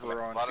take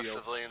over on A lot of field.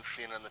 civilians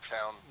seen in the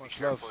town. Be Much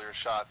careful love. of your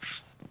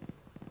shots.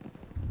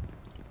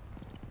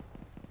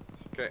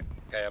 Okay,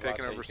 Okay,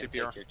 taking Abate, over you can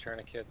CPR. take your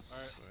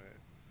tourniquets.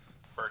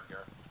 Bird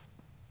gear.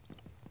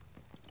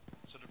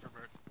 Send it for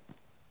Bert.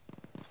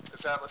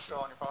 Is Atlas still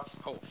on your post?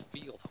 Oh,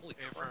 field, holy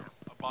crap.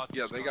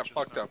 Yeah, they got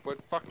fucked up.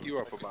 What fucked you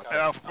up about Hey,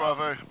 that? Alpha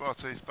Bravo,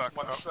 Abate's back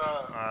Once,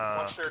 up.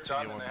 once they're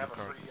done Continue and on they your have a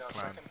current free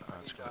plan. second, Just I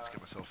wanted to need,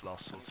 get myself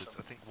last sorted. some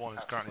I think one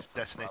is patches currently for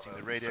detonating Bravo,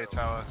 the radio so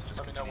tower, so just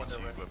let me know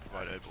continue when to they're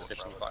provide overwatch.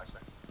 Stitching 5.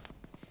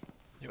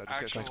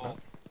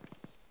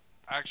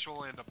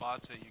 Actual and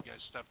Abate, you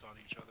guys stepped on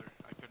each other.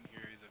 I couldn't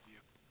hear either of you.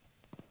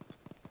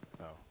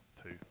 Oh,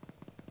 poo.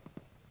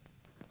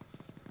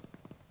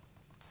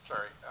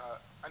 Sorry,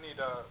 I need,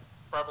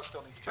 Bravo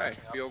still needs Okay,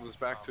 patching up. field is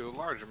back to a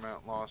large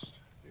amount lost.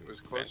 He was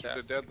closer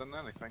Fantastic. to dead than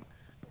anything.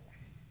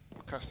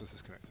 Caster's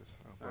disconnected.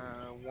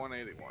 Oh, bloody.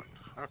 181.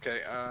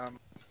 Okay,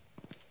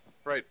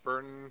 right,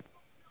 Burton,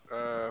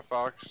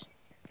 Fox.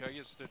 Can I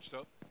get stitched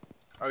up?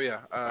 Oh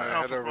yeah, head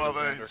Alpha over Bravo,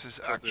 to Xander. this is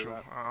He'll do actual.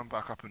 that. I'm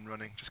back up and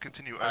running. Just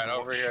continue Alright, overwatch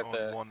over here at on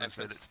the one as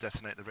they entrance. look to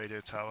detonate the radio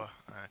tower.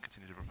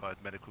 Continue to provide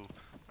medical.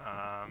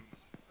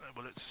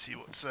 We'll look to see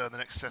what the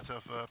next set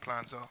of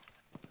plans are.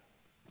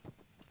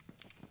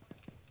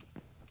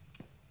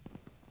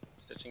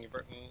 Stitching you,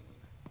 Burton.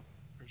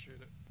 Appreciate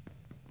it.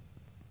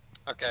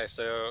 Okay,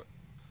 so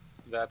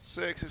that's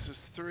 6, this is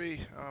 3.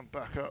 I'm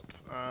back up.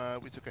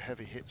 We took a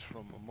heavy hit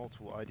from a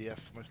multiple IDF,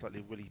 most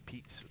likely Willie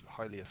Pete's,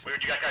 highly effective.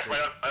 Weird, you got guys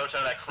right outside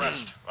of that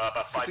crest.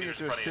 About 5 Continue meters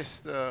to in front of you.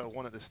 assist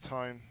one at this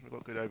time. We've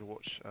got good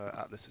overwatch.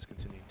 Atlas is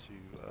continuing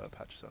to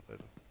patch us up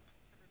over.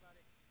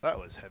 That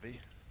was heavy.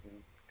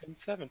 good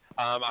 7.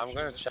 I'm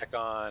gonna check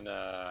on.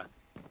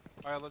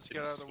 Alright, let's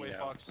get out of the way,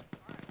 Casino. Fox.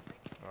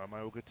 Am I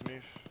all good to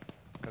move?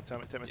 Can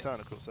I take my turn, of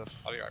course, stuff.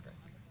 I'll be right back.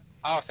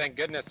 Oh, thank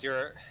goodness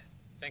you're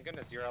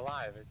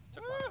alive. It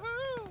took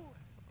long.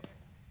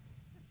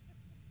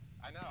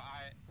 I know.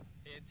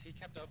 He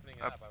kept opening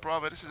it up. I was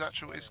Bravo, this is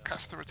actual. Is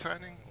Caster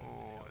returning,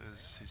 or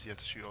is he here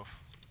to shoot off?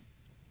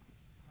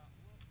 No.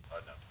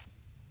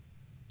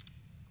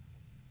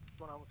 What's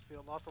going on with the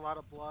field? Lost a lot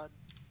of blood.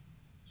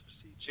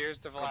 Cheers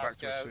to Come back to us,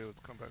 Velasquez.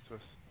 field. Come back to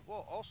us.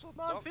 Well, also,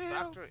 Come on, Field.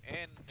 Doctor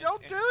and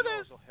Don't and do Phil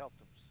this! also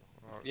helped him.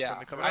 So. Alright,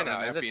 Yeah, come I out. know.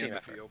 an It's a epi in team the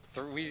effort.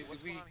 field. We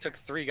took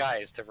 3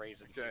 guys to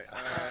raise it. Okay,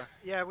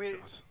 Yeah, we.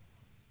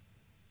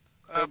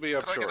 he'll be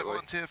up Can I get a shortly.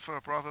 volunteer for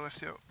a Bravo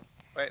FTO?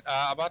 Wait,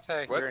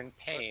 Abate, What? you're in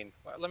pain.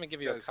 Well, let me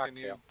give you Guys, a can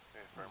you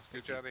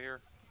cocktail. scooch out of here?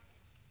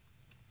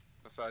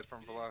 Aside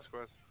from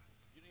Velasquez?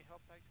 You need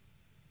help, Tiger?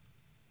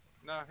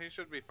 No, he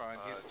should be fine.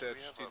 He's do we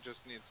stitched. have He a-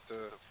 just needs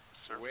to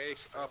service wake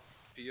up,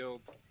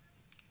 field.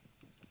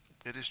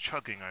 It is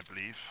chugging, I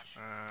believe.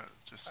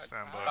 Just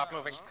stand by. Stop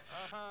moving.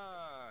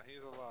 Aha!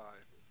 He's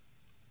alive.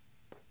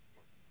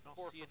 Don't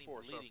 4 see for any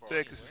 4 so bleeding far.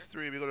 6, this is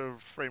 3. We've got a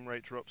frame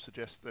rate drop.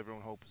 Suggest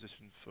everyone hold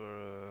position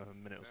for a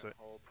minute or so. Yeah,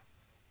 hold.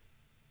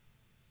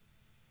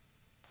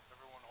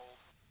 Everyone hold.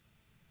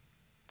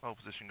 Whole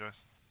position,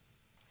 guys.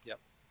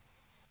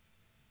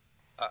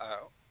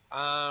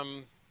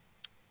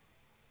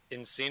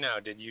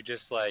 Encino, did you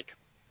just like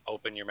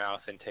open your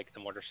mouth and take the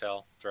mortar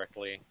shell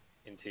directly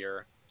into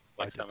your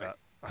I did stomach? that.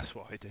 That's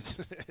what I did.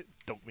 It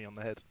donked me on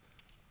the head.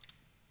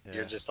 Yeah.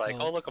 You're just like,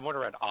 Well- oh look, a mortar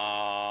red.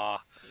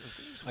 Ah.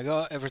 I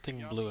got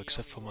everything blue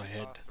except for my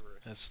head.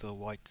 That's still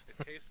white.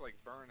 It tastes like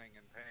burning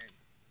and pain.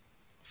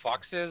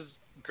 Fox's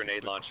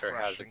grenade launcher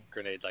has a crashing.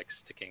 grenade like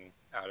sticking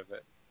out of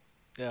it.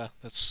 Yeah,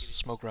 that's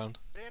smoke round.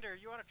 Xander, are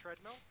you on a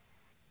treadmill?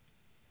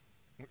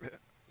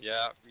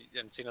 Yeah,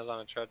 Encino's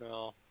on a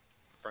treadmill.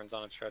 Burns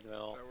on a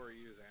treadmill. So are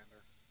you,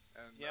 Xander.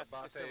 And Yeah,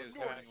 Abate it's still is a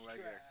doing track. leg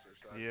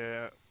exercise.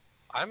 Yeah.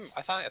 I think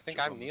Just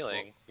I'm on the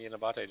kneeling. Me and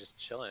Abate just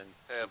chilling.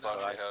 Hey, That's what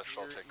Abate I- has,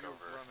 I'll You're- take you're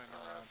over running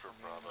around for for me.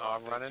 Bravo. Oh,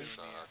 I'm running? Just,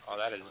 Oh,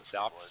 that is the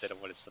opposite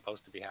of what is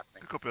supposed to be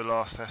happening. Good copy of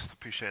last test.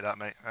 Appreciate that,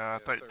 mate. I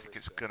so don't think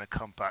it's reset. going to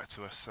come back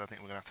to us. So I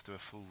think we're going to have to do a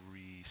full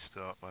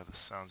restart by the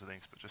sounds of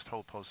things. But just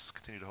hold pause.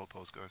 Continue to hold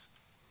pause, guys.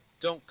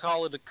 Don't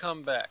call it a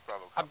comeback.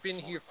 Bravo, I've been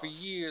copy, here for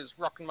years,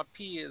 rocking my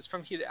peers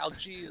from here to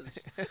Algiers.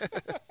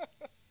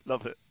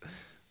 Love it.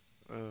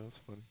 Oh, that's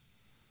funny.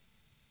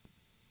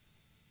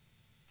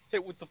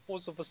 Hit with the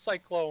force of a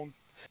cyclone.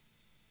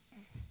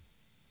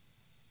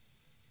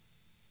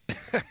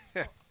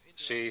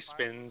 She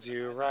spins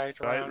you right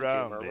Right round,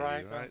 round, humor baby.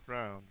 right Right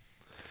round.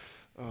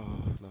 Oh,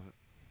 love it.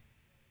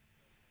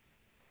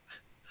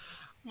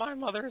 My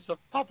mother is a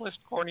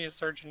published cornea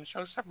surgeon.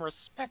 Show some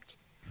respect.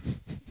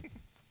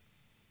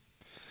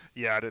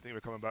 Yeah, I don't think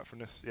we're coming back from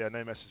this. Yeah,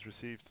 no message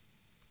received.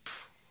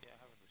 Yeah, I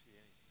haven't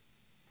received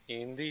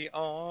any. In the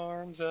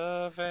arms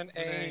of an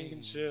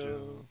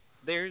angel.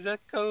 There's a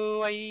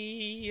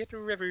quiet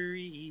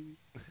reverie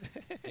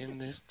in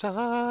this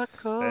dark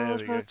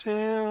cold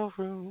hotel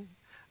room.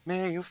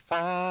 May you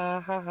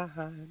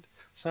find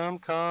some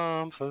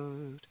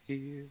comfort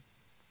here.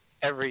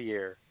 Every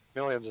year,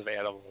 millions of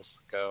animals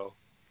go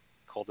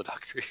cold to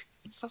Duck Creek.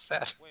 It's so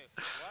sad. Wait,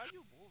 why are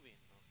you moving?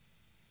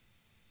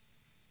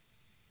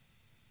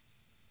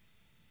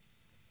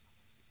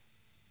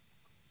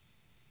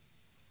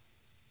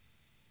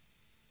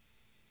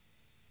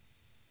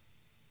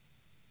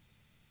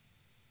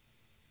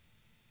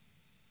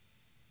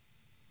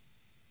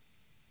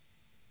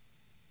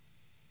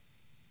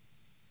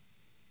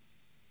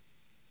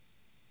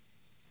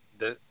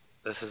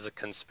 This is a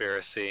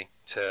conspiracy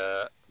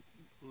to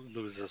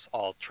lose us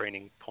all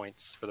training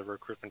points for the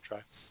recruitment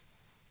drive.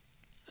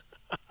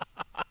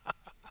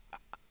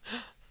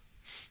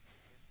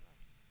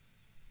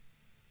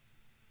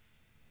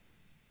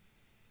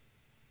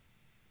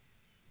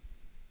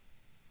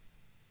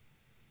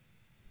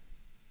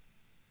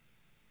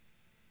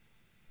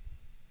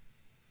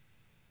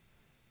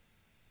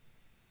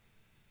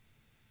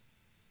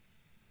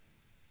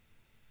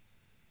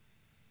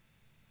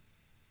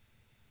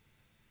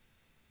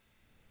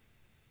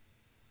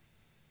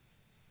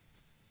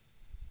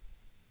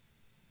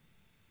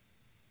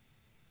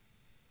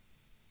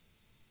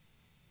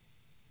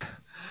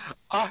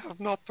 I have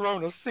not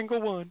thrown a single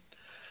one.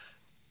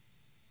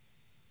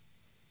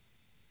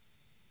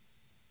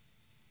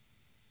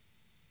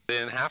 They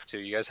didn't have to.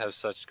 You guys have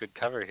such good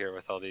cover here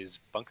with all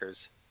these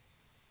bunkers.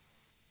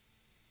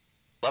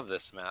 Love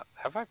this map.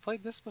 Have I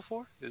played this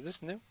before? Is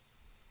this new?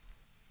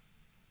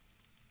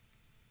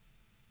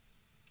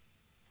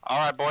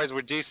 Alright boys,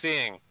 we're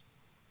DCing.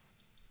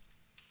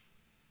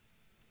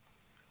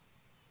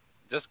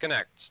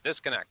 Disconnect.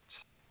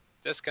 Disconnect.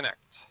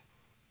 Disconnect.